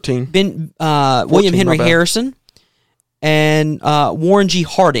 13. William Henry my bad. Harrison. And Warren G.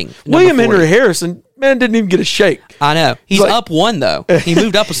 Harding. number William 40. Henry Harrison, man, didn't even get a shake. I know. He's like- up one, though. He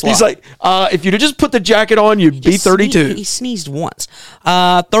moved up a slot. He's like, if you'd have just put the jacket on, you'd be 32. He sneezed once.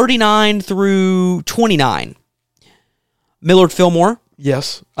 39 through 29. Millard Fillmore.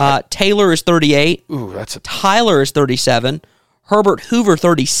 Yes. Taylor is 38. Ooh, that's a... Tyler is 37. Herbert Hoover,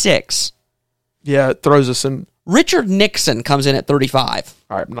 36. Yeah, it throws us in... Richard Nixon comes in at 35.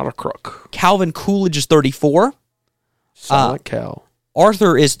 All right, I'm not a crook. Calvin Coolidge is 34. Silent Cal.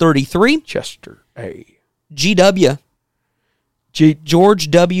 Arthur is 33. Chester A. GW. George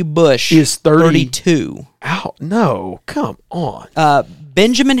W. Bush Is 32. Ow, no, come on.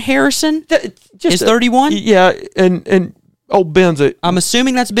 Benjamin Harrison is 31. Yeah, and old Ben's a... I'm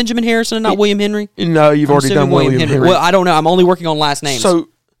assuming that's Benjamin Harrison and not William Henry. No, you've already Assuming done William Henry. Well, I don't know. I'm only working on last names. So,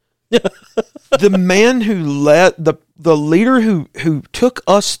 the man who led... The leader who took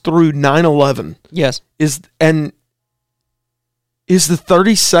us through 9/11 yes. is the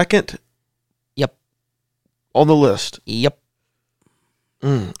 32nd Yep. on the list. Yep.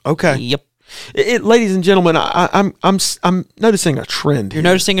 Okay. Yep. Ladies and gentlemen, I'm noticing a trend. You're here.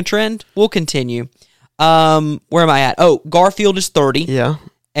 noticing a trend? We'll continue. Where am I at? Oh, Garfield is 30. Yeah.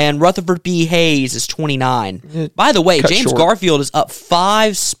 And Rutherford B. Hayes is 29. By the way, cut James short. Garfield is up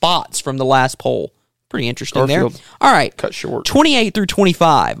 5 spots from the last poll. Pretty interesting Garfield there. All right. cut short. 28 through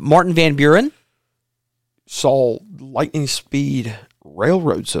 25. Martin Van Buren. Saw lightning speed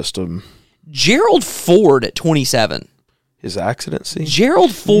railroad system. Gerald Ford at 27. His accident scene.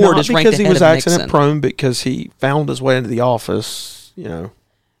 Gerald Ford Not is ranked because he ahead was of accident Nixon. prone, because he found his way into the office. You know,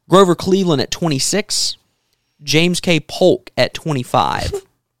 Grover Cleveland at 26. James K. Polk at 25.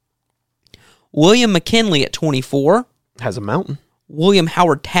 William McKinley at 24. has a mountain, William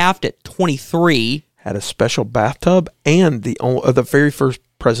Howard Taft at 23. had a special bathtub, and the very first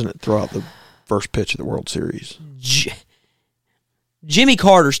president to throw out the first pitch of the World Series. Jimmy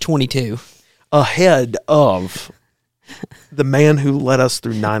Carter's 22. Ahead of the man who led us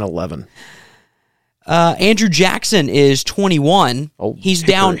through 9/11. Andrew Jackson is 21. Oh, He's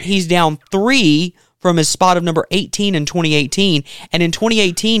hickory. down 3 from his spot of number 18 in 2018. And in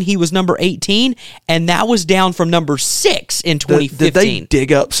 2018, he was number 18, and that was down from number 6 in 2015. Did they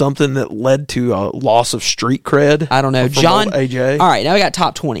dig up something that led to a loss of street cred? I don't know. From John old AJ? All right, now we got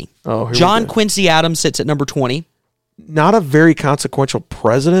top 20. Oh, here we John go. Quincy Adams sits at number 20. Not a very consequential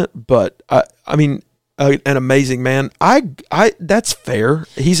president, but I mean, an amazing man. That's fair.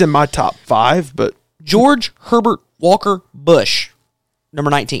 He's in my top 5, but George Herbert Walker Bush, number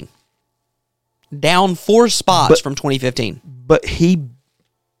 19. Down 4 spots from 2015. But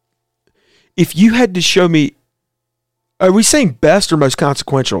if you had to show me, are we saying best or most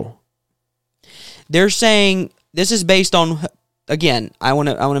consequential? They're saying this is based on, again, I want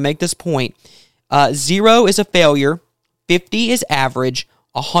to make this point. 0 is a failure, 50 is average,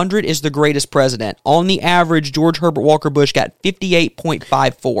 100 is the greatest president. On the average, George Herbert Walker Bush got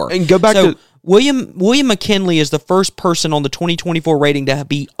 58.54. And go back to William McKinley is the first person on the 2024 rating to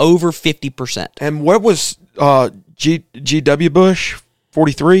be over 50%. And what was G.W. Bush?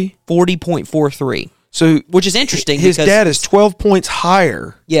 43? 40.43. So Which is interesting. His because, dad is 12 points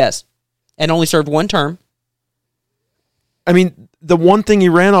higher. Yes. And only served 1 term. I mean, the one thing he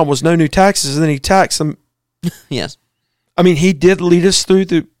ran on was no new taxes, and then he taxed them. Yes. I mean, he did lead us through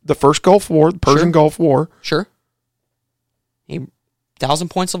the first Gulf War, the Persian Sure. Gulf War. Sure. 1,000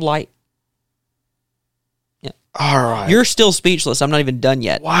 points of light. Yeah. All right. You're still speechless. I'm not even done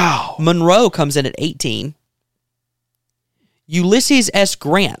yet. Wow. Monroe comes in at 18. Ulysses S.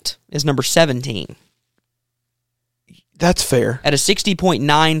 Grant is number 17 That's fair. at a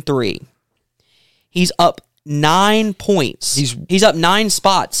 60.93. He's up 9 points. He's up 9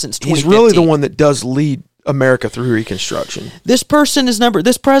 spots since 2015. He's really the one that does lead America through Reconstruction. This president's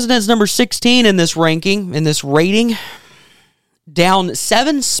number 16 in this ranking, in this rating, down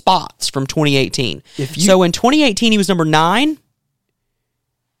 7 spots from 2018. So in 2018, he was number 9.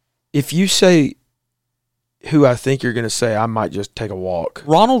 If you say who I think you're going to say. I might just take a walk.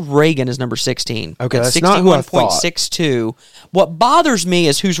 Ronald Reagan is number 16. Okay, at that's not who I thought. 61.62. What bothers me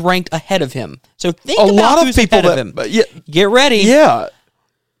is who's ranked ahead of him. So think A about lot of who's people ahead of that- him. but yeah. Get ready. Yeah.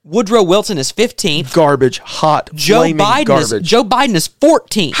 Woodrow Wilson is 15th. Garbage. Hot. Flaming garbage. Joe Biden is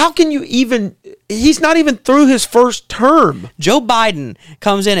 14th. How can you even... He's not even through his first term. Joe Biden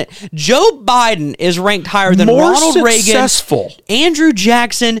comes in at... Joe Biden is ranked higher than More Ronald successful. Reagan, Andrew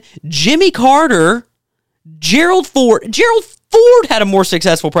Jackson, Jimmy Carter, Gerald Ford. Gerald Ford had a more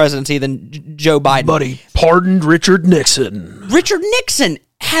successful presidency than Joe Biden. Buddy pardoned Richard Nixon. Richard Nixon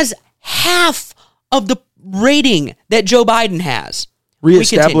has half of the rating that Joe Biden has.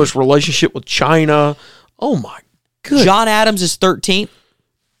 Reestablished relationship with China. Oh, my goodness. John Adams is 13th.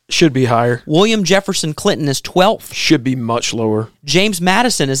 Should be higher. William Jefferson Clinton is 12th. Should be much lower. James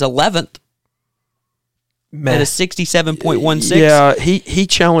Madison is 11th at a 67.16. Yeah, he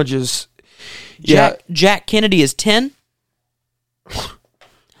challenges. Jack Kennedy is 10.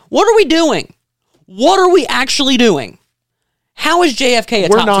 What are we doing? What are we actually doing? How is JFK a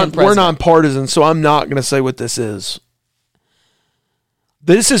top 10 president? We're nonpartisan, so I'm not going to say what this is.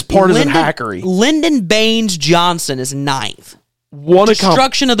 This is partisan hackery. Lyndon Baines Johnson is 9th.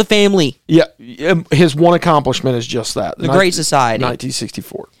 Destruction of the family. Yeah, his one accomplishment is just that. The Great Society.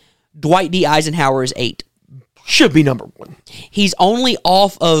 1964. Dwight D. Eisenhower is 8. Should be number 1. He's only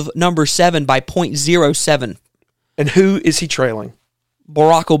off of number 7 by 0.07. And who is he trailing?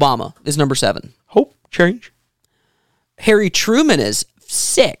 Barack Obama is number 7. Hope change. Harry Truman is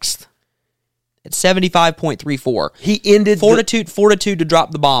 6th at 75.34. He ended fortitude to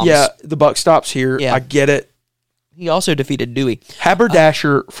drop the bombs. Yeah, the buck stops here. Yeah. I get it. He also defeated Dewey.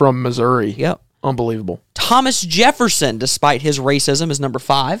 Haberdasher from Missouri. Yep. Unbelievable. Thomas Jefferson, despite his racism, is number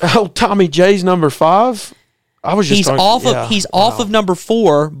 5. Oh, Tommy J's number 5? I was just He's off of number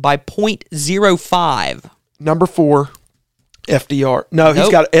 4 by 0.05. Number 4, FDR. No, he's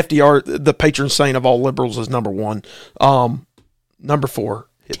Nope. got FDR, the patron saint of all liberals, is number 1. Number 4.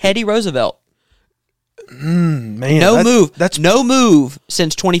 Teddy Roosevelt. Man, No move. That's no move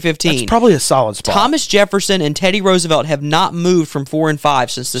since 2015. That's probably a solid spot. Thomas Jefferson and Teddy Roosevelt have not moved from 4 and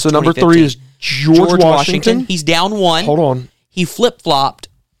 5 since this. So number 3 is George Washington. He's down 1. Hold on. He flip-flopped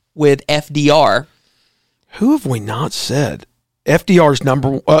with FDR. Who have we not said? FDR's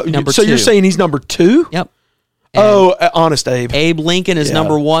number Number so 2. You're saying he's number 2? Yep. Honest Abe. Abe Lincoln is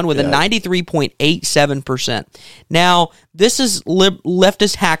number 1 with a 93.87%. Now, this is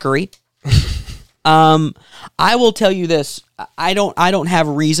leftist hackery. I will tell you this. I don't have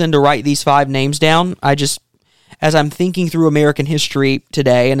reason to write these 5 names down. I just, as I'm thinking through American history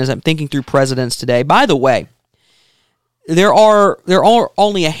today, and as I'm thinking through presidents today. By the way, there are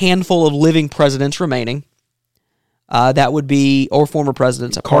only a handful of living presidents remaining. That would be, or former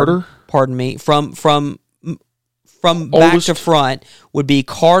presidents. Carter. Pardon me. From back to front would be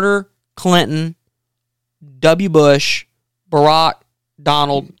Carter, Clinton, W. Bush, Barack,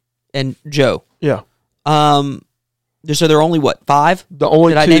 Donald, and Joe. Yeah. So there are only 5? The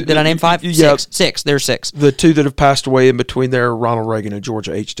only did I name 5? Yeah. 6. There's 6. The 2 that have passed away in between there are Ronald Reagan and George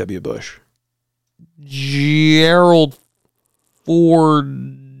H.W. Bush. Gerald Ford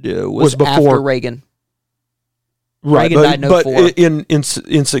was before after Reagan. Right, Reagan died in but 04.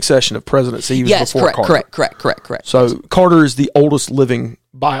 in succession of presidency, he was before Carter. Correct. So Carter is the oldest living,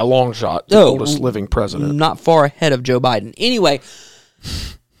 by a long shot, the oldest living president. Not far ahead of Joe Biden. Anyway,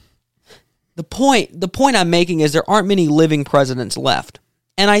 the point I'm making is there aren't many living presidents left.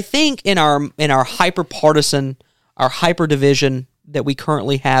 And I think in our hyper-partisan, our hyper-division that we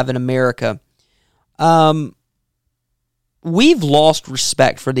currently have in America, we've lost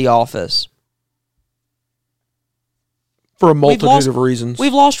respect for the office. For a multitude of reasons.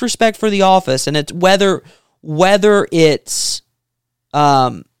 We've lost respect for the office, and it's whether it's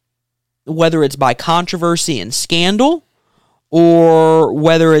by controversy and scandal, or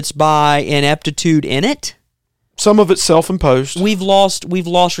whether it's by ineptitude in it. Some of it's self-imposed. We've lost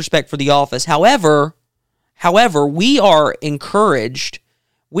respect for the office. However, we are encouraged,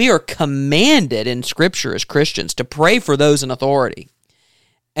 we are commanded in Scripture as Christians to pray for those in authority.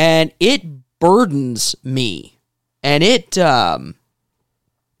 And it burdens me. And it not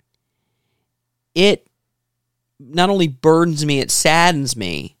only burdens me, it saddens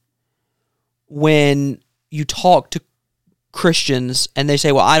me when you talk to Christians and they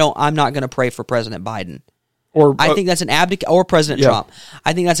say, "Well, I'm not going to pray for President Biden." Or I think that's an or President Trump.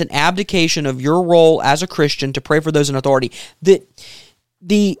 I think that's an abdication of your role as a Christian to pray for those in authority. The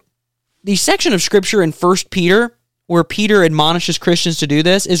section of Scripture in 1 Peter where Peter admonishes Christians to do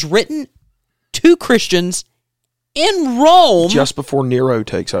this is written to Christians in Rome just before Nero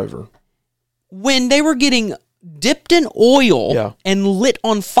takes over. when they were getting dipped in oil and lit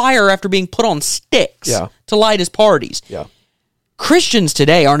on fire after being put on sticks to light his parties. Yeah. Christians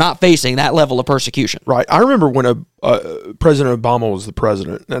today are not facing that level of persecution. Right. I remember when President Obama was the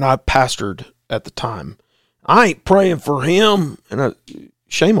president, and I pastored at the time. I ain't praying for him, and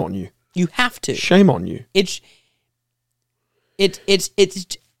shame on you. You have to. Shame on you. It's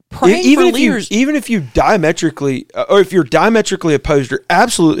praying for leaders. Even if you diametrically, or if you're diametrically opposed or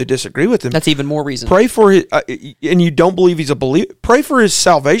absolutely disagree with him, that's even more reason. Pray for his, and you don't believe he's a believer. Pray for his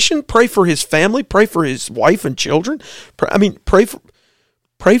salvation. Pray for his family. Pray for his wife and children. Pray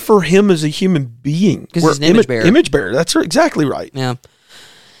for him as a human being. Because he's an image bearer. Image bearer. That's exactly right. Yeah.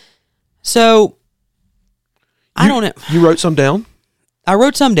 So, I don't know. You wrote some down? I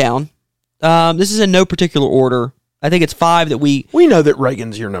wrote some down. This is in no particular order. I think it's 5 that we know that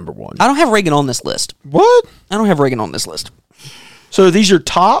Reagan's your number 1. I don't have Reagan on this list. What? I don't have Reagan on this list. So these are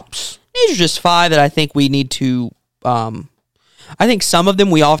tops? These are just 5 that I think we need to. I think some of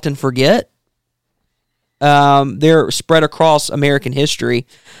them we often forget. They're spread across American history.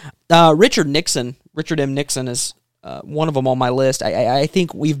 Richard M. Nixon is one of them on my list. I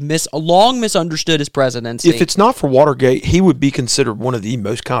think we've long misunderstood his presidency. If it's not for Watergate, he would be considered one of the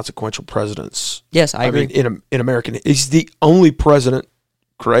most consequential presidents. Yes, I agree. Mean, in American, he's the only president.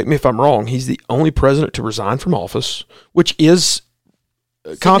 Correct me if I'm wrong. He's the only president to resign from office, which is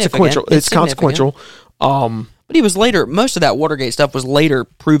consequential. It's consequential. But he was later. Most of that Watergate stuff was later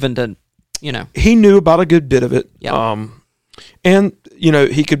proven to, he knew about a good bit of it. Yeah. And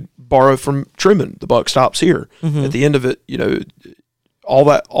he could borrow from Truman. The buck stops here. Mm-hmm. At the end of it, all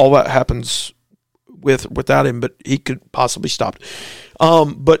that happens without him, but he could possibly stop.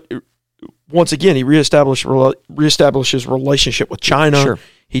 But once again, he reestablishes relationship with China. Sure.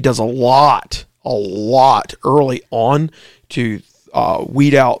 He does a lot early on to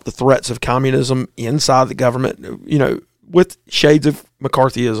weed out the threats of communism inside the government. With shades of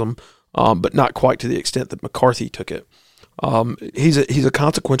McCarthyism, but not quite to the extent that McCarthy took it. He's a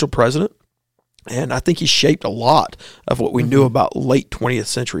consequential president, and I think he shaped a lot of what we knew about late 20th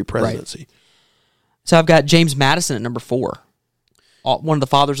century presidency. Right. So I've got James Madison at number 4, one of the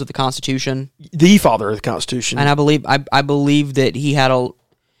fathers of the Constitution, the father of the Constitution, and I believe that he had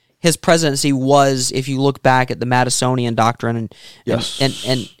his presidency was, if you look back at the Madisonian doctrine, and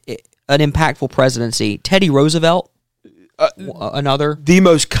an impactful presidency. Teddy Roosevelt. Another, the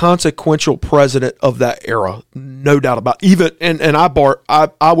most consequential president of that era, no doubt about it. Even and I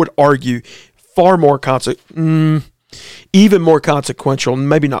would argue far more even more consequential,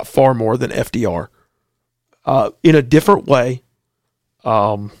 maybe not far more than FDR, in a different way.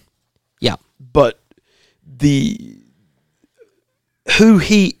 But who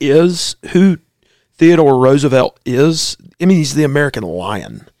he is, who Theodore Roosevelt is. I mean, he's the American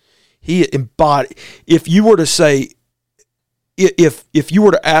lion. He embodied. If you were to say. If you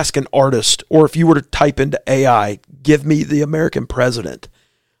were to ask an artist, or if you were to type into AI, give me the American president,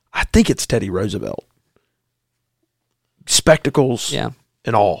 I think it's Teddy Roosevelt. Spectacles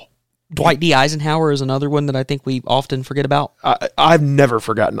and all. Dwight D. Eisenhower is another one that I think we often forget about. I've never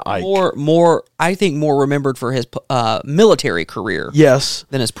forgotten Ike. I think more remembered for his military career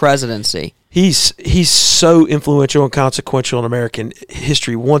than his presidency. He's so influential and consequential in American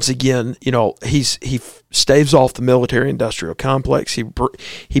history. Once again, he staves off the military-industrial complex. He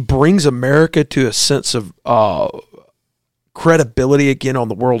brings America to a sense of credibility again on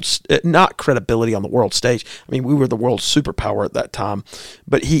the world, not credibility on the world stage. I mean, we were the world's superpower at that time,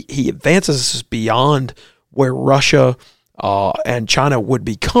 but he advances us beyond where Russia and China would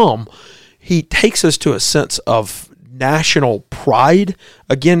become. He takes us to a sense of national pride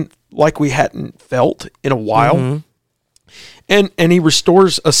again, like we hadn't felt in a while. Mm-hmm. And he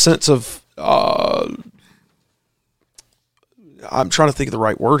restores a sense of, I'm trying to think of the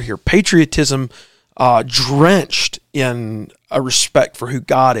right word here, patriotism, drenched in a respect for who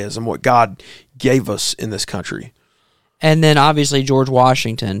God is and what God gave us in this country. And then obviously George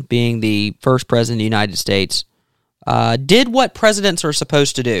Washington, being the first president of the United States, did what presidents are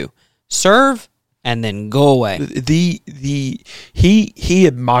supposed to do: serve and then go away. He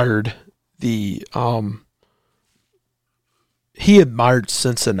admired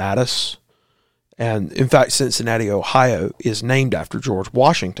Cincinnatus, and in fact Cincinnati, Ohio is named after George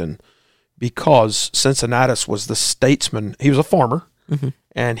Washington because Cincinnatus was the statesman. He was a farmer, mm-hmm.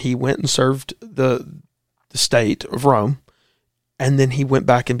 and he went and served the state of Rome, and then he went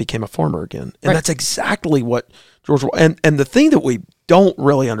back and became a farmer again. And that's exactly what George. And the thing that we don't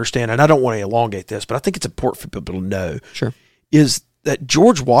really understand, and I don't want to elongate this, but I think it's important for people to know, is that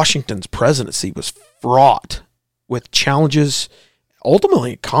George Washington's presidency was fraught with challenges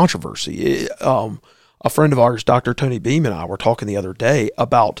ultimately a controversy. A friend of ours, Dr. Tony Beam, and I were talking the other day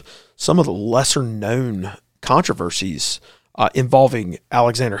about some of the lesser-known controversies involving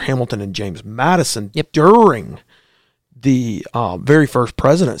Alexander Hamilton and James Madison during the very first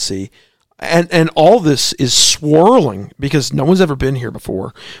presidency. And all this is swirling because no one's ever been here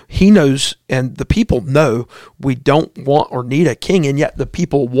before. He knows, and the people know, we don't want or need a king, and yet the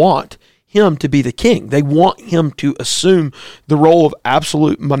people want him to be the king. They want him to assume the role of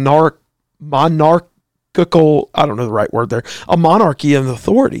absolute monarchical, I don't know the right word there, a monarchy of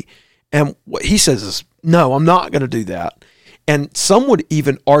authority. And what he says is, no, I'm not going to do that. And some would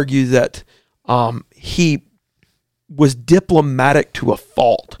even argue that he was diplomatic to a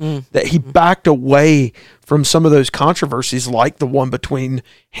fault, that he backed away from some of those controversies, like the one between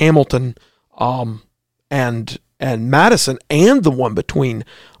Hamilton and Madison, and the one between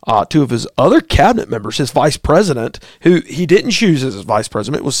two of his other cabinet members, his vice president, who he didn't choose as his vice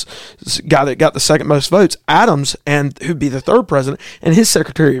president. It was the guy that got the second most votes, Adams, and who'd be the third president, and his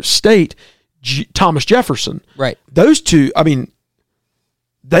Secretary of State, Thomas Jefferson. Right. Those two, I mean,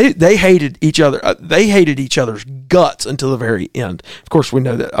 They hated each other. They hated each other's guts until the very end. Of course, we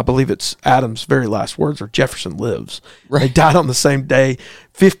know that. I believe it's Adams' very last words are "Jefferson lives." Right. They died on the same day,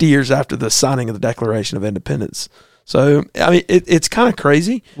 50 years after the signing of the Declaration of Independence. So, I mean, it's kind of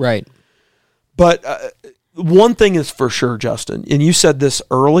crazy, right? But one thing is for sure, Justin, and you said this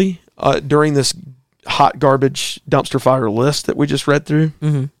early during this hot garbage dumpster fire list that we just read through.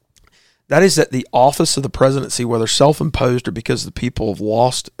 Mm-hmm. That is that the office of the presidency, whether self-imposed or because the people have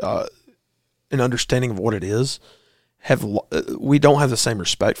lost an understanding of what it is, we don't have the same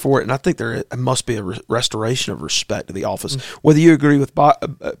respect for it. And I think there must be a restoration of respect to the office. Mm-hmm. Whether you agree with,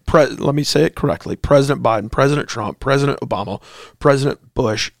 let me say it correctly, President Biden, President Trump, President Obama, President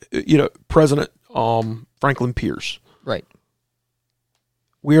Bush, President Franklin Pierce. Right.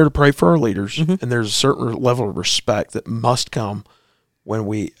 We are to pray for our leaders, mm-hmm. and there's a certain level of respect that must come when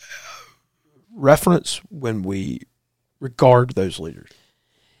we reference, when we regard those leaders.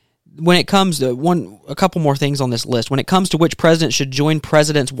 When it comes to a couple more things on this list. When it comes to which president should join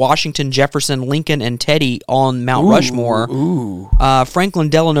Presidents Washington, Jefferson, Lincoln, and Teddy on Mount Rushmore, Franklin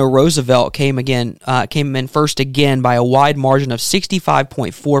Delano Roosevelt came in first again by a wide margin of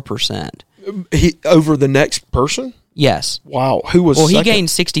 65.4%. Over the next person? Yes. Wow. Who was second? He gained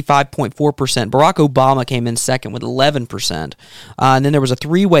 65.4%. Barack Obama came in second with 11%. And then there was a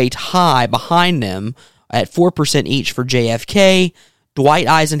three-way tie behind them at 4% each for JFK, Dwight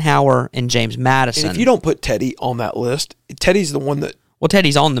Eisenhower, and James Madison. And if you don't put Teddy on that list, Teddy's the one that... Well,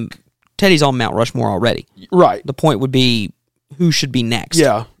 Teddy's on Mount Rushmore already. Right. The point would be who should be next.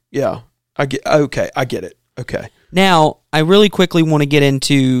 Yeah. I get it. Okay. Now, I really quickly want to get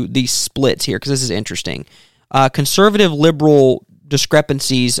into these splits here because this is interesting. Conservative liberal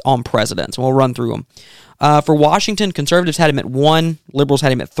discrepancies on presidents. We'll run through them. For Washington, conservatives had him at 1, liberals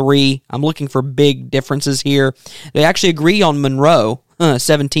had him at 3. I'm looking for big differences here. They actually agree on Monroe,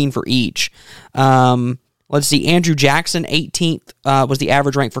 17 for each. Let's see, Andrew Jackson, 18th was the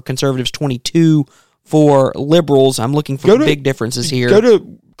average rank for conservatives, 22 for liberals. I'm looking for big differences here. Go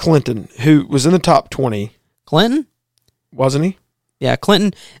to Clinton, who was in the top 20. Clinton? Wasn't he? Yeah,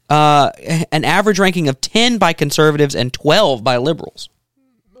 Clinton, an average ranking of 10 by conservatives and 12 by liberals.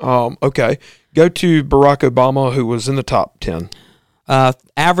 Okay. Go to Barack Obama, who was in the top 10.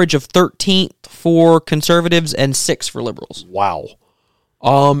 Average of 13th for conservatives and 6 for liberals. Wow.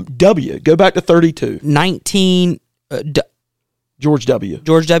 Go back to 32. 19. George W.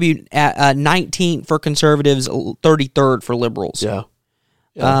 George W. 19th for conservatives, 33rd for liberals. Yeah.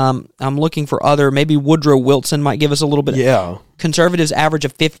 I'm looking for maybe Woodrow Wilson might give us a little bit. Yeah. Conservatives average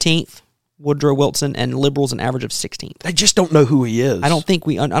of 15th, Woodrow Wilson, and liberals an average of 16th. They just don't know who he is. I don't think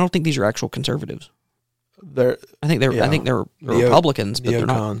these are actual conservatives. I think they're Republicans, but they're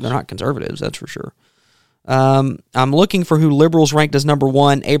not conservatives. That's for sure. I'm looking for who liberals ranked as number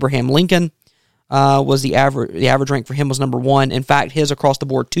 1. Abraham Lincoln was the average rank for him was number 1. In fact, his across the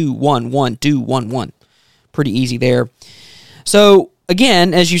board 2, 1, 1, 2, 1, 1. Pretty easy there. So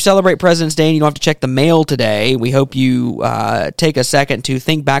again, as you celebrate President's Day and you don't have to check the mail today, we hope you take a second to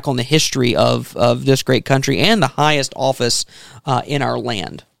think back on the history of this great country and the highest office in our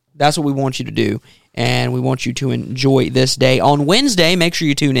land. That's what we want you to do, and we want you to enjoy this day. On Wednesday, make sure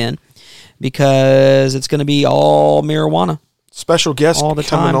you tune in because it's going to be all marijuana. Special guest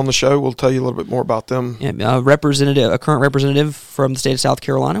coming on the show. We'll tell you a little bit more about them. Yeah, a current representative from the state of South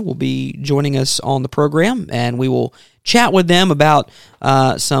Carolina will be joining us on the program, and we will chat with them about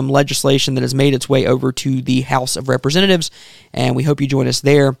some legislation that has made its way over to the House of Representatives, and we hope you join us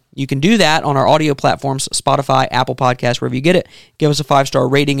there. You can do that on our audio platforms, Spotify, Apple Podcasts, wherever you get it. Give us a 5-star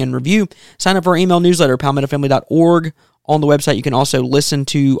rating and review. Sign up for our email newsletter, palmettofamily.org. On the website, you can also listen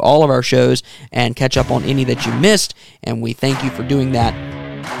to all of our shows and catch up on any that you missed, and we thank you for doing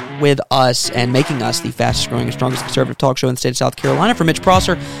that with us and making us the fastest growing and strongest conservative talk show in the state of South Carolina. For Mitch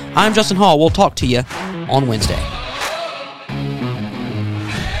Prosser, I'm Justin Hall. We'll talk to you on Wednesday.